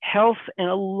after health and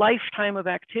a lifetime of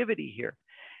activity here.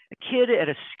 A kid at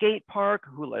a skate park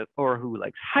who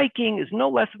likes hiking is no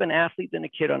less of an athlete than a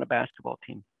kid on a basketball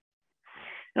team.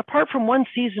 And apart from one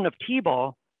season of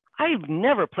t-ball, I've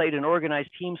never played an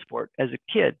organized team sport as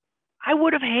a kid. I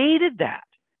would have hated that.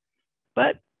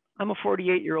 But I'm a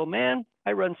 48-year-old man.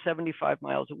 I run 75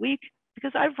 miles a week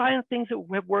because I find things that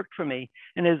have worked for me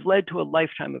and has led to a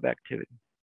lifetime of activity.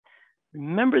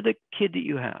 Remember the kid that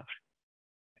you have.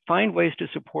 Find ways to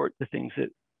support the things that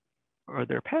are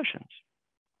their passions.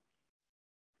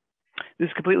 This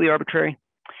is completely arbitrary,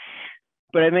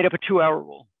 but I made up a 2-hour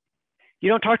rule. You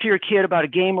don't talk to your kid about a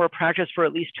game or a practice for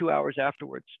at least 2 hours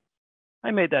afterwards. I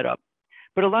made that up.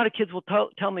 But a lot of kids will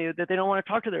tell me that they don't want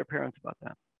to talk to their parents about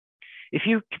that. If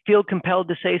you feel compelled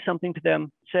to say something to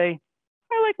them, say,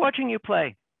 I like watching you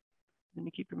play. And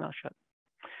you keep your mouth shut.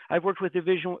 I worked with a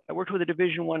Division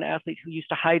I athlete who used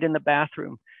to hide in the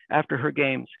bathroom after her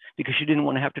games because she didn't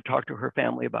want to have to talk to her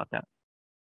family about that.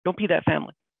 Don't be that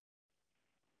family.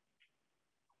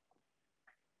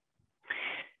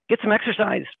 Get some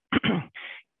exercise.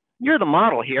 You're the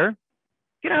model here.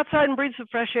 Get outside and breathe some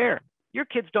fresh air. Your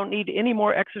kids don't need any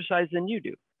more exercise than you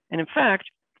do. And in fact,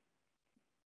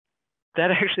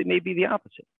 that actually may be the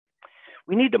opposite.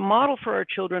 We need to model for our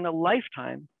children a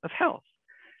lifetime of health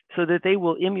so that they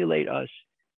will emulate us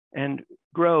and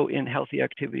grow in healthy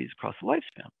activities across the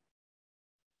lifespan.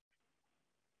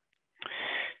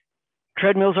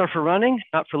 Treadmills are for running,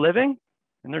 not for living,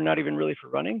 and they're not even really for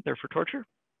running, they're for torture.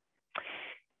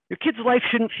 Your kid's life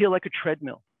shouldn't feel like a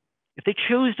treadmill. If they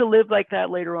choose to live like that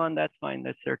later on, that's fine,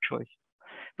 that's their choice.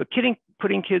 But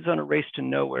putting kids on a race to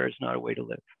nowhere is not a way to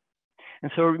live.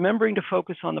 And so remembering to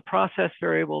focus on the process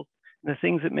variables and the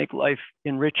things that make life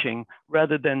enriching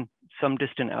rather than some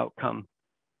distant outcome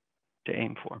to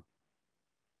aim for.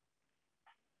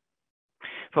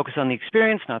 Focus on the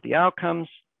experience, not the outcomes.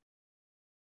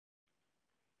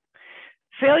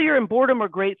 Failure and boredom are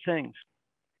great things.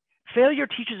 Failure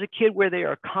teaches a kid where they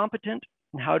are competent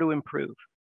and how to improve.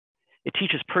 It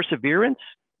teaches perseverance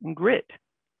and grit.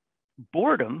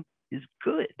 Boredom is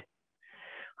good.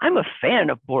 I'm a fan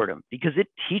of boredom because it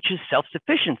teaches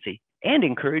self-sufficiency and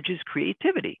encourages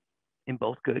creativity in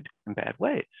both good and bad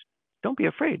ways. Don't be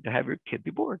afraid to have your kid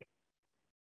be bored.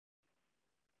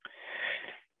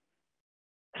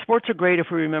 Sports are great if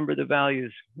we remember the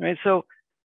values, right? So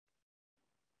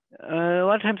a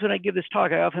lot of times when I give this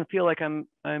talk, I often feel like I'm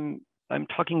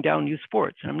talking down youth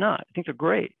sports, and I'm not. I think they're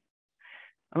great.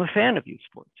 I'm a fan of youth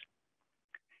sports,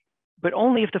 but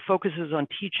only if the focus is on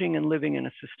teaching and living in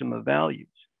a system of values.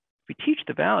 If we teach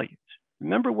the values,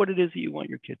 remember what it is that you want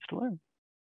your kids to learn.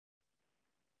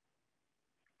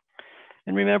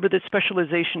 And remember that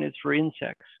specialization is for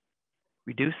insects.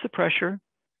 Reduce the pressure,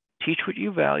 teach what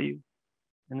you value,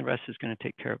 and the rest is going to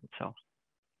take care of itself.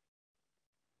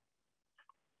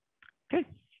 Okay,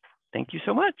 thank you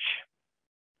so much.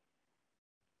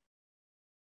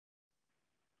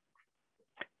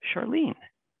 Charlene.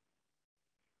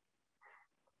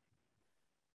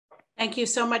 Thank you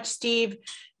so much, Steve.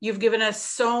 You've given us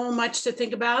so much to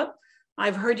think about.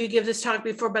 I've heard you give this talk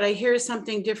before, but I hear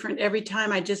something different every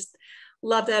time. I just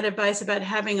love that advice about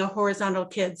having a horizontal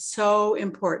kid. So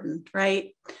important,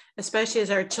 right? Especially as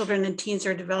our children and teens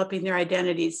are developing their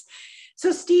identities.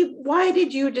 So Steve, why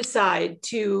did you decide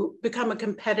to become a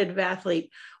competitive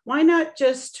athlete? Why not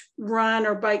just run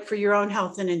or bike for your own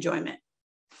health and enjoyment?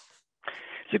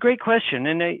 It's a great question.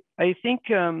 And I think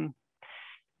I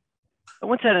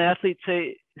once had an athlete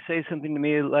say something to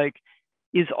me like,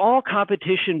 is all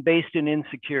competition based in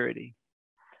insecurity?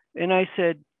 And I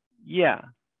said, yeah,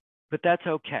 but that's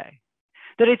okay.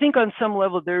 That I think on some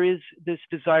level there is this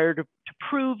desire to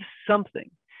prove something.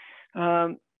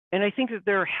 And I think that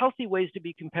there are healthy ways to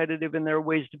be competitive and there are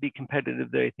ways to be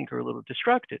competitive that I think are a little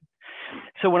destructive.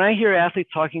 So when I hear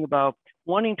athletes talking about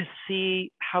wanting to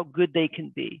see how good they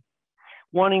can be,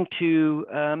 wanting to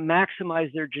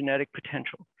maximize their genetic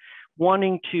potential,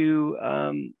 wanting to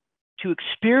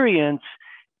experience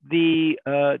the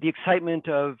excitement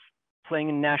of playing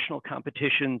in national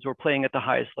competitions or playing at the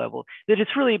highest level, that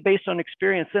it's really based on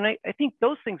experience. And I think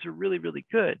those things are really, really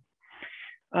good.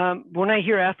 When I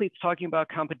hear athletes talking about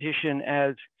competition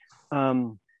as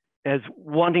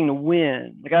wanting to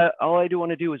win, like all I do want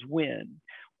to do is win,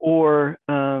 or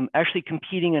actually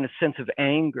competing in a sense of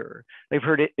anger. I've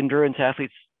heard endurance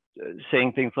athletes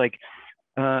saying things like,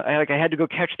 I had to go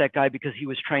catch that guy because he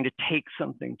was trying to take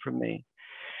something from me.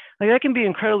 Like that can be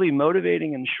incredibly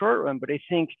motivating in the short run, but I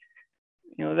think,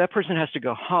 that person has to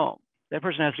go home. That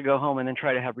person has to go home and then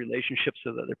try to have relationships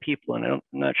with other people. And I'm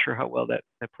not sure how well that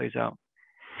plays out.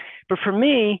 But for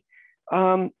me,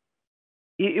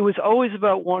 it was always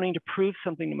about wanting to prove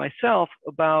something to myself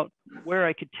about where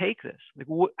I could take this. Like,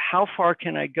 how far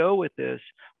can I go with this?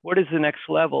 What is the next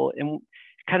level? And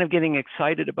kind of getting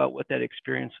excited about what that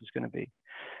experience was going to be.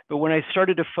 But when I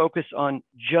started to focus on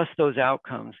just those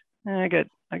outcomes, I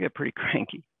get pretty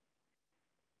cranky.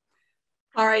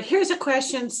 All right, here's a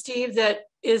question, Steve, that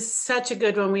is such a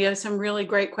good one. We have some really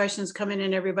great questions coming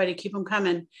in, everybody. Keep them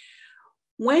coming.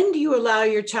 When do you allow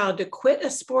your child to quit a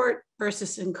sport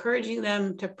versus encouraging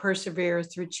them to persevere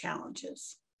through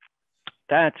challenges?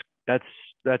 That's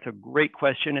a great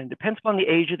question, and depends upon the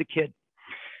age of the kid.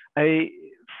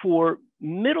 For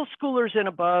middle schoolers and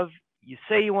above, you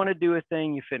say you want to do a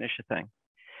thing, you finish a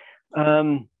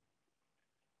thing.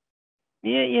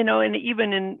 Yeah, you know, and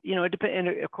even in, you know, it depends.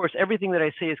 And of course, everything that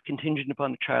I say is contingent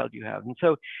upon the child you have. And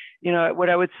so, you know, what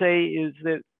I would say is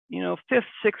that, you know, fifth,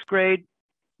 sixth grade,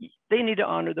 they need to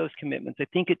honor those commitments. I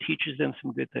think it teaches them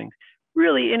some good things.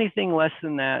 Really, anything less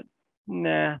than that,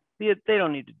 nah, they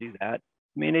don't need to do that.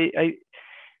 I mean,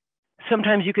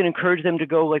 sometimes you can encourage them to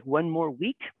go like one more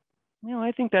week. You know,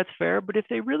 I think that's fair. But if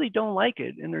they really don't like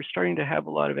it and they're starting to have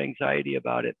a lot of anxiety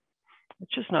about it,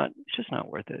 it's just not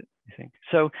worth it, I think.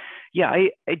 So yeah,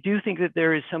 I do think that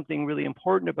there is something really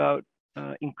important about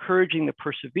encouraging the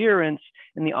perseverance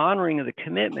and the honoring of the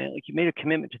commitment. Like, you made a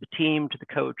commitment to the team, to the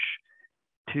coach,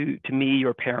 to me,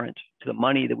 your parent, to the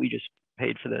money that we just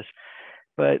paid for this.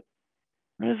 But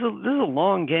this is a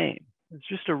long game. It's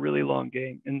just a really long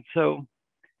game. And so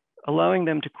allowing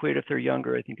them to quit if they're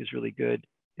younger, I think, is really good.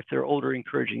 If they're older,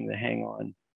 encouraging them to hang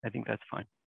on, I think that's fine.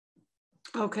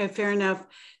 Okay, fair enough.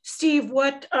 Steve,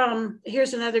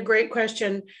 here's another great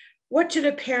question. What should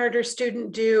a parent or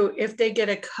student do if they get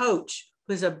a coach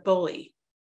who's a bully?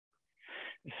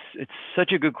 It's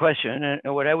such a good question.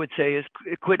 And what I would say is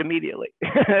quit immediately.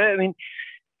 I mean,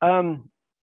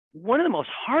 one of the most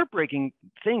heartbreaking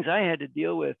things I had to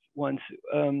deal with once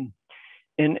as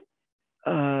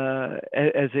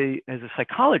a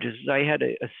psychologist, I had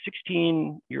a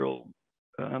 16-year-old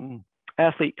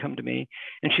athlete come to me,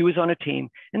 and she was on a team,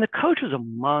 and the coach was a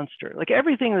monster. Like,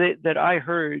 everything that I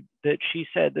heard that she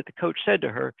said, that the coach said to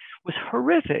her, was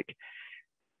horrific.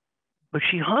 But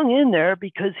she hung in there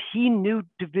because he knew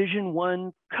Division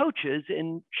I coaches,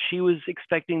 and she was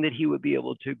expecting that he would be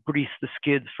able to grease the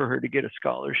skids for her to get a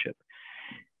scholarship.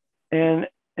 And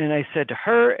I said to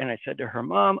her, and I said to her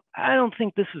mom, I don't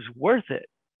think this is worth it.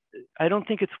 I don't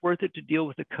think it's worth it to deal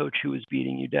with a coach who is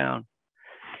beating you down.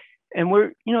 And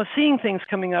we're, you know, seeing things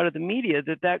coming out of the media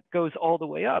that goes all the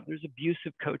way up. There's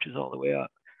abusive coaches all the way up.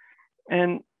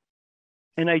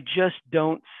 And I just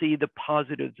don't see the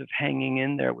positives of hanging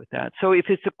in there with that. So if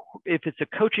it's a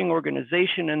coaching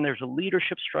organization and there's a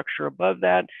leadership structure above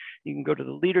that, you can go to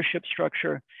the leadership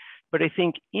structure. But I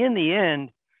think in the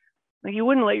end, like, you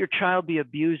wouldn't let your child be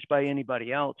abused by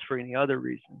anybody else for any other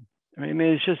reason. I mean,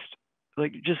 it's just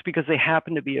like, just because they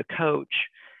happen to be a coach,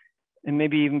 and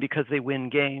maybe even because they win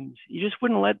games, you just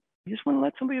wouldn't let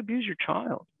somebody abuse your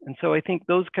child. And so I think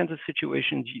those kinds of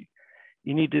situations,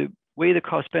 you need to weigh the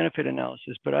cost-benefit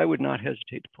analysis, but I would not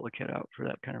hesitate to pull a kid out for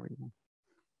that kind of reason.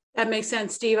 That makes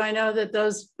sense, Steve. I know that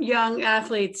those young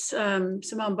athletes,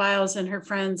 Simone Biles and her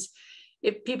friends,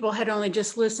 if people had only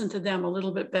just listened to them a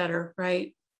little bit better,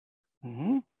 right?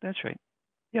 Mm-hmm. That's right.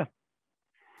 Yeah.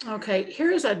 Okay,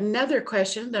 here's another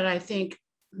question that I think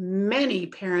many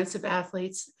parents of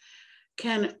athletes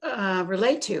can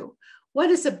relate to. What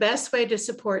is the best way to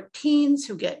support teens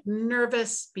who get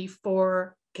nervous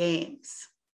before games?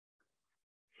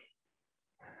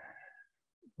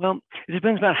 Well, it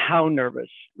depends about how nervous,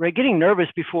 right? Getting nervous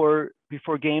before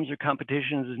games or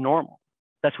competitions is normal.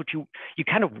 That's what you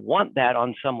kind of want that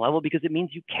on some level, because it means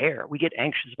you care. We get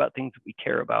anxious about things that we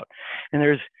care about. And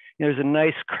there's a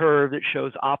nice curve that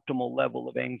shows optimal level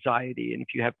of anxiety. And if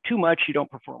you have too much, you don't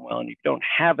perform well. And if you don't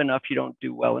have enough, you don't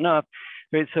do well enough.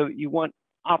 Right? So you want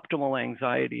optimal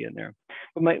anxiety in there.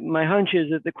 But my hunch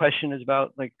is that the question is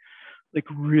about like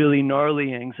really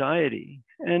gnarly anxiety.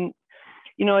 And,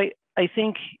 you know, I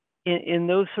think in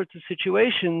those sorts of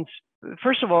situations,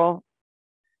 first of all,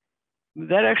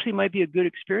 that actually might be a good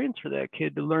experience for that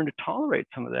kid to learn to tolerate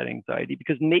some of that anxiety,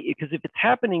 because if it's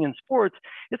happening in sports,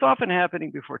 it's often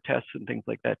happening before tests and things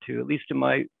like that too. At least in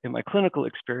my clinical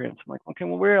experience, I'm like, okay,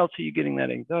 well, where else are you getting that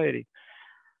anxiety?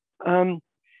 You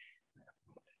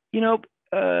know,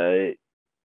 I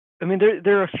mean,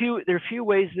 there are a few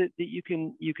ways that you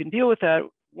can deal with that.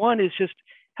 One is just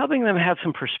helping them have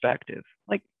some perspective,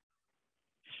 like,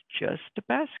 just a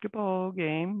basketball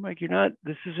game. Like,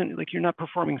 this isn't like you're not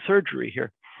performing surgery here.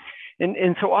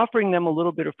 And so offering them a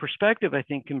little bit of perspective, I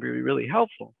think, can be really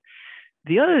helpful.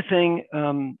 The other thing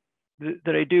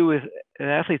that I do with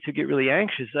athletes who get really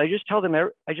anxious, I just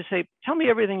say, tell me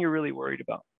everything you're really worried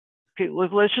about. Okay,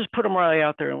 let's just put them right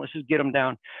out there and let's just get them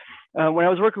down. When I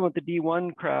was working with the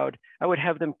D1 crowd, I would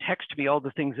have them text me all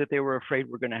the things that they were afraid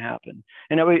were going to happen.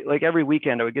 And every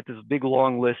weekend, I would get this big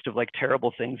long list of like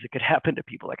terrible things that could happen to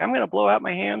people. Like, I'm going to blow out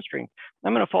my hamstring.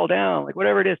 I'm going to fall down, like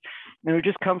whatever it is. And it would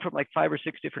just come from like 5 or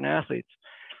 6 different athletes.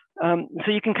 So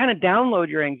you can kind of download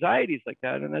your anxieties like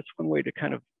that. And that's one way to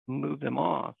kind of move them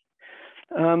off.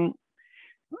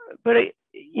 But I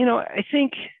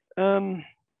think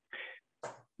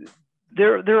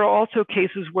there are also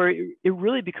cases where it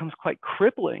really becomes quite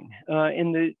crippling,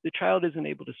 and the child isn't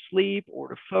able to sleep or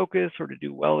to focus or to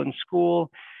do well in school.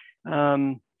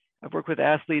 I've worked with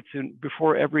athletes and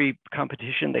before every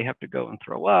competition, they have to go and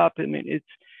throw up. I mean, it's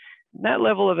that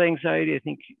level of anxiety, I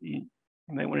think you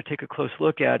might want to take a close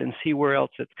look at and see where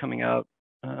else it's coming out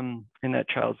in that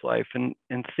child's life and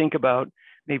think about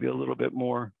maybe a little bit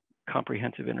more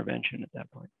comprehensive intervention at that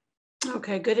point.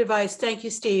 Okay, good advice. Thank you,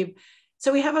 Steve.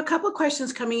 So we have a couple of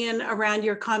questions coming in around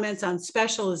your comments on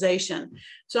specialization.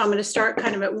 So I'm going to start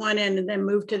kind of at one end and then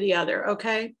move to the other,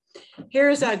 okay?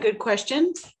 Here's a good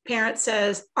question. Parent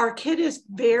says, our kid is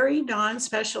very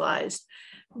non-specialized,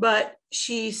 but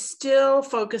she still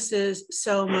focuses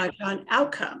so much on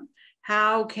outcome.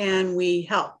 How can we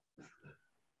help?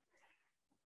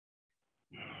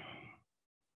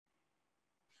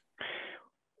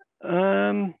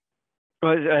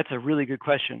 Well, that's a really good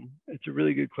question. It's a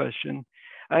really good question.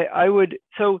 I would,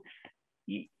 so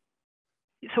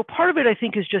part of it, I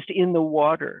think, is just in the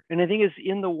water. And I think it's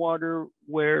in the water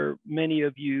where many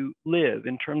of you live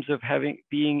in terms of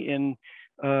being in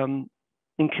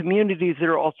communities that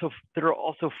are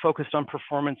also focused on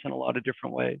performance in a lot of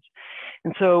different ways.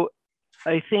 And so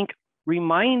I think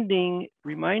reminding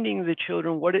the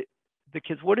children what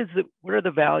are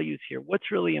the values here?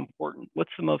 What's really important?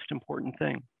 What's the most important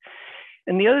thing?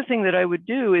 And the other thing that I would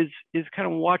do is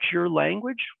kind of watch your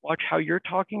language, watch how you're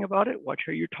talking about it, watch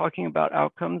how you're talking about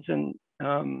outcomes and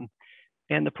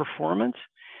the performance.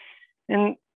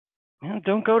 And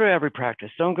don't go to every practice,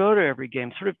 don't go to every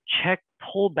game. Sort of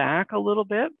pull back a little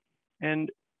bit, and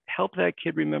help that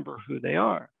kid remember who they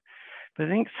are. But I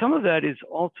think some of that is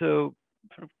also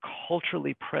sort of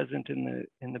culturally present in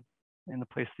the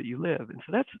place that you live, and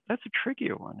so that's a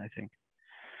trickier one, I think.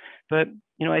 But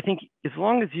I think as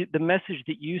long as the message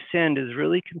that you send is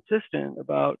really consistent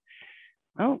about,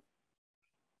 well,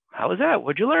 how was that?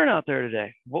 What'd you learn out there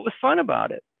today? What was fun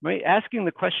about it? Right? Asking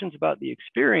the questions about the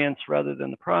experience rather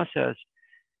than the process.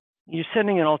 You're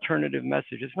sending an alternative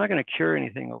message. It's not going to cure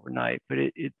anything overnight, but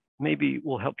it maybe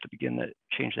will help to begin to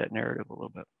change that narrative a little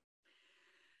bit.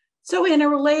 So in a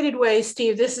related way,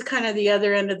 Steve, this is kind of the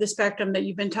other end of the spectrum that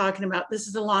you've been talking about. This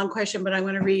is a long question, but I'm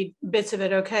going to read bits of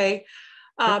it, okay?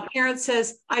 Parent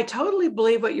says, I totally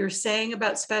believe what you're saying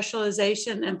about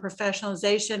specialization and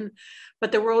professionalization,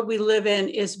 but the world we live in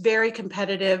is very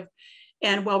competitive.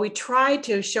 And while we try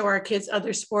to show our kids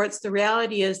other sports, the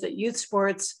reality is that youth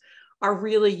sports are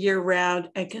really year-round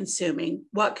and consuming.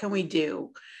 What can we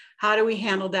do? How do we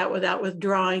handle that without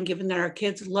withdrawing, given that our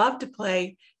kids love to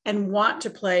play and want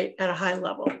to play at a high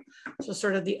level? So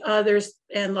sort of the others,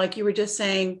 and like you were just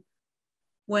saying,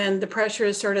 when the pressure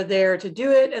is sort of there to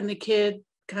do it and the kid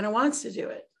kind of wants to do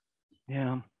it.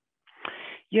 Yeah.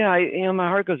 My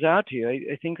heart goes out to you.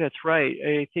 I think that's right.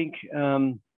 I think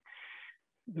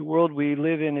the world we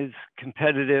live in is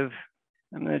competitive.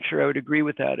 I'm not sure I would agree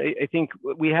with that. I think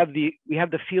we have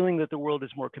the feeling that the world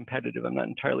is more competitive. I'm not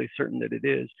entirely certain that it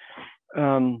is.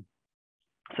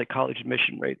 It's like college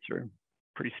admission rates are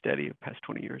pretty steady the past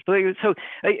 20 years. But so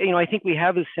I think we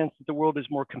have a sense that the world is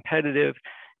more competitive.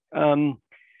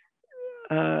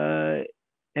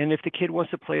 And if the kid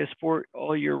wants to play a sport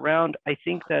all year round, I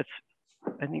think that's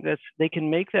they can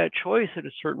make that choice at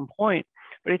a certain point.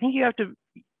 But I think you have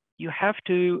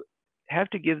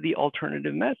to give the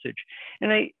alternative message.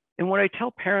 And what I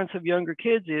tell parents of younger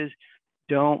kids is,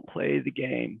 don't play the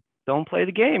game. Don't play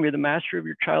the game. You're the master of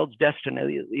your child's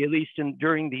destiny, at least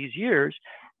during these years.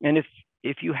 And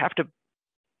if you have to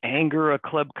anger a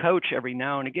club coach every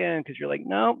now and again because you're like,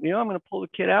 no, I'm going to pull the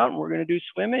kid out and we're going to do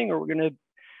swimming, or we're going to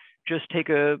just take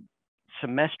a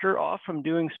semester off from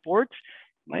doing sports,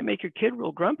 it might make your kid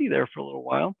real grumpy there for a little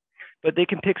while, but they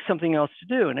can pick something else to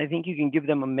do. And I think you can give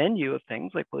them a menu of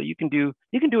things like, well, you can do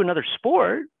another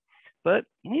sport, but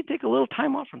you need to take a little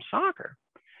time off from soccer.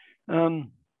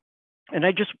 And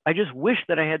I just wish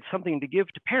that I had something to give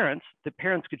to parents that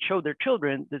parents could show their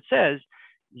children that says,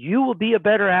 you will be a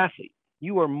better athlete.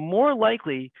 You are more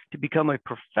likely to become a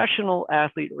professional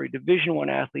athlete or a Division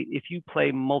I athlete if you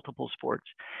play multiple sports.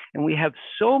 And we have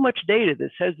so much data that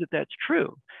says that that's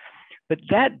true. But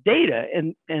that data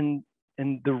and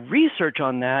the research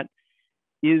on that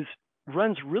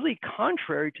runs really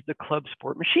contrary to the club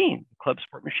sport machine. The club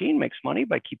sport machine makes money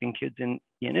by keeping kids in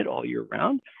it all year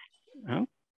round.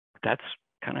 That's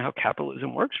kind of how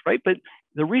capitalism works, right? But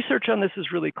the research on this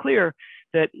is really clear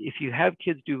that if you have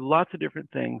kids do lots of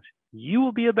different things, you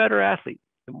will be a better athlete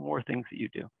the more things that you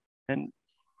do. And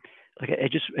like I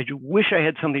just wish I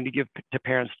had something to give to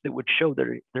parents that would show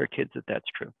their kids that that's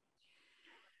true.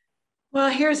 Well,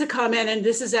 here's a comment, and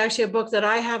this is actually a book that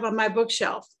I have on my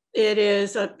bookshelf. It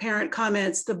is a parent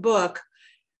comments, the book,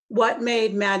 What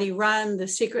Made Maddie Run? The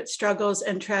Secret Struggles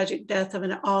and Tragic Death of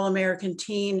an All-American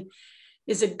Teen,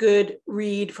 is a good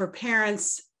read for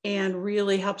parents and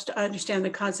really helps to understand the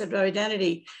concept of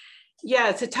identity. Yeah,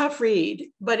 it's a tough read,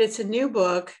 but it's a new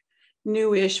book,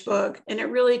 newish book, and it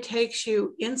really takes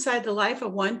you inside the life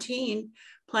of one teen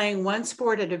playing one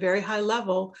sport at a very high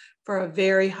level for a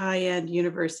very high-end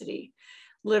university.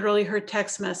 Literally, her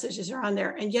text messages are on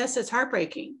there. And yes, it's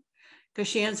heartbreaking because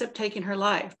she ends up taking her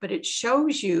life, but it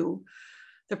shows you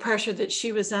the pressure that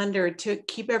she was under to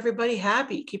keep everybody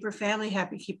happy, keep her family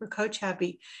happy, keep her coach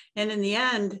happy. And in the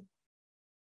end,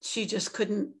 she just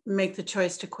couldn't make the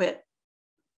choice to quit.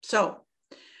 So,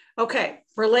 okay,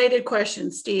 related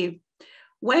question, Steve.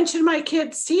 When should my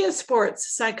kids see a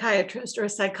sports psychiatrist or a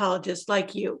psychologist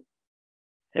like you?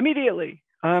 Immediately.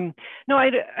 No,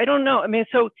 I don't know. I mean,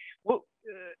 so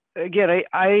again,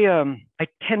 I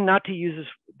tend not to use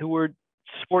the word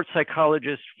sports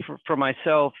psychologist for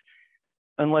myself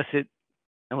unless it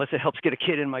helps get a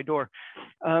kid in my door.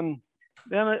 I'm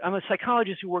a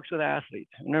psychologist who works with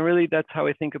athletes, and really that's how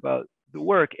I think about the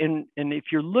work. And if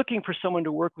you're looking for someone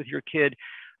to work with your kid,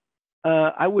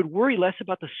 I would worry less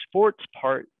about the sports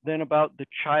part than about the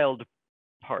child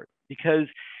part, because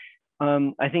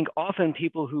I think often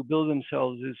people who build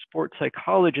themselves as sports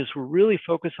psychologists will really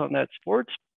focus on that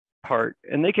sports part,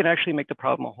 and they can actually make the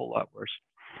problem a whole lot worse.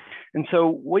 And so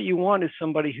what you want is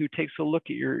somebody who takes a look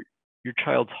at your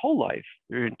child's whole life,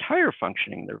 their entire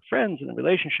functioning, their friends and the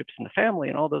relationships and the family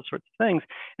and all those sorts of things,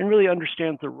 and really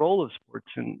understands the role of sports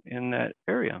in that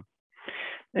area.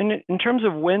 And in terms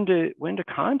of when to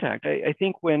contact, I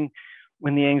think when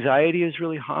the anxiety is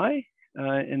really high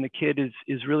and the kid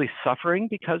is really suffering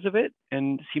because of it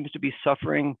and seems to be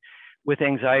suffering with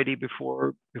anxiety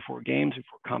before games,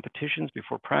 before competitions,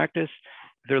 before practice,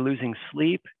 if they're losing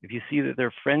sleep, if you see that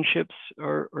their friendships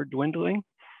are dwindling,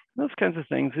 those kinds of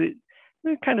things,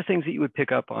 the kind of things that you would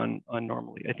pick up on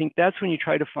normally. I think that's when you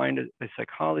try to find a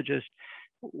psychologist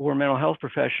or mental health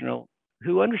professional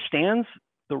who understands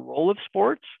the role of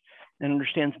sports and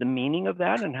understands the meaning of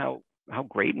that and how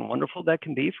great and wonderful that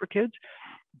can be for kids,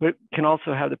 but can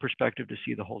also have the perspective to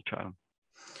see the whole child.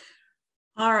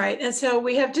 All right. And so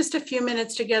we have just a few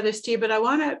minutes together, Steve, but I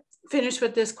want to finish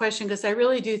with this question because I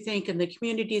really do think in the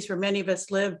communities where many of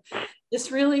us live,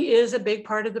 this really is a big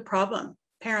part of the problem.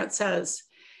 Parent says,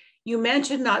 you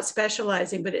mentioned not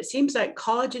specializing, but it seems like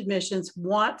college admissions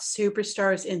want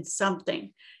superstars in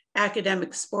something,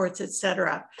 academic, sports,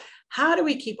 etc. How do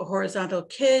we keep a horizontal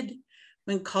kid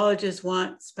when colleges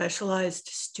want specialized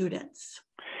students?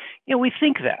 Yeah, we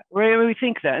think that, right? We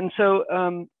think that. And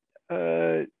so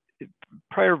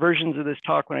prior versions of this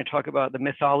talk, when I talk about the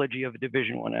mythology of a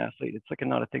Division I athlete, it's like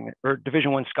not a thing, or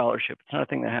Division I scholarship, it's not a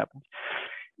thing that happens.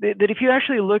 That if you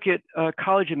actually look at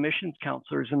college admissions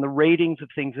counselors and the ratings of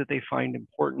things that they find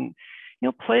important,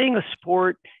 playing a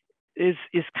sport is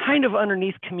kind of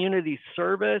underneath community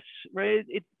service, right?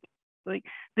 Like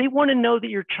they want to know that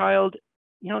your child,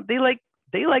 they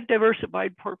like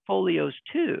diversified portfolios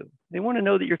too. They want to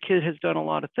know that your kid has done a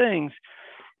lot of things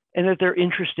and that they're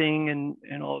interesting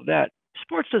and all of that.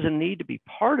 Sports doesn't need to be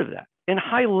part of that. And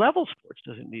high level sports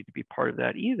doesn't need to be part of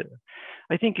that either.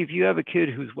 I think if you have a kid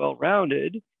who's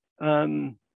well-rounded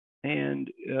and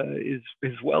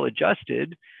is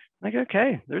well-adjusted, like,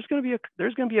 okay, there's going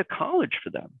to be a college for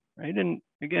them, right? And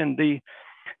again,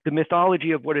 the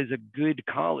mythology of what is a good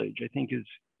college, I think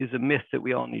is a myth that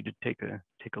we all need to take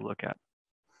a look at.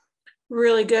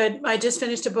 Really good. I just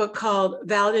finished a book called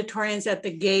Valedictorians at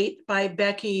the Gate by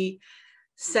Becky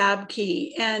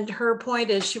Sabke. And her point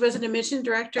is she was an admission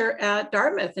director at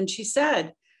Dartmouth. And she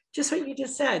said, just what you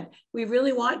just said, we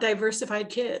really want diversified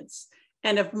kids.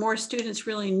 And if more students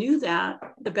really knew that,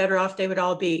 the better off they would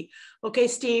all be. Okay,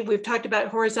 Steve, we've talked about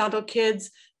horizontal kids.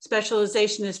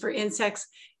 Specialization is for insects.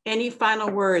 Any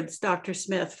final words, Dr.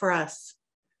 Smith, for us?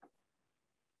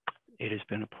 It has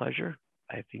been a pleasure.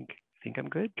 I think I'm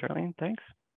good, Charlene. Thanks.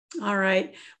 All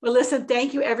right. Well, listen,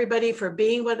 thank you everybody for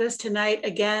being with us tonight.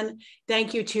 Again,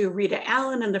 thank you to Rita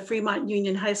Allen and the Fremont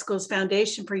Union High Schools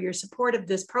Foundation for your support of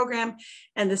this program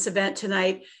and this event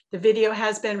tonight. The video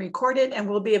has been recorded and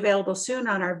will be available soon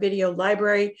on our video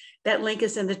library. That link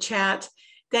is in the chat.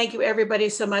 Thank you everybody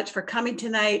so much for coming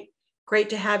tonight. Great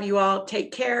to have you all.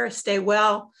 Take care, stay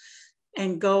well,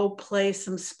 and go play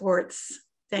some sports.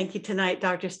 Thank you tonight,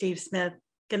 Dr. Steve Smith.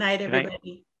 Good night, everybody. Good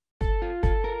night.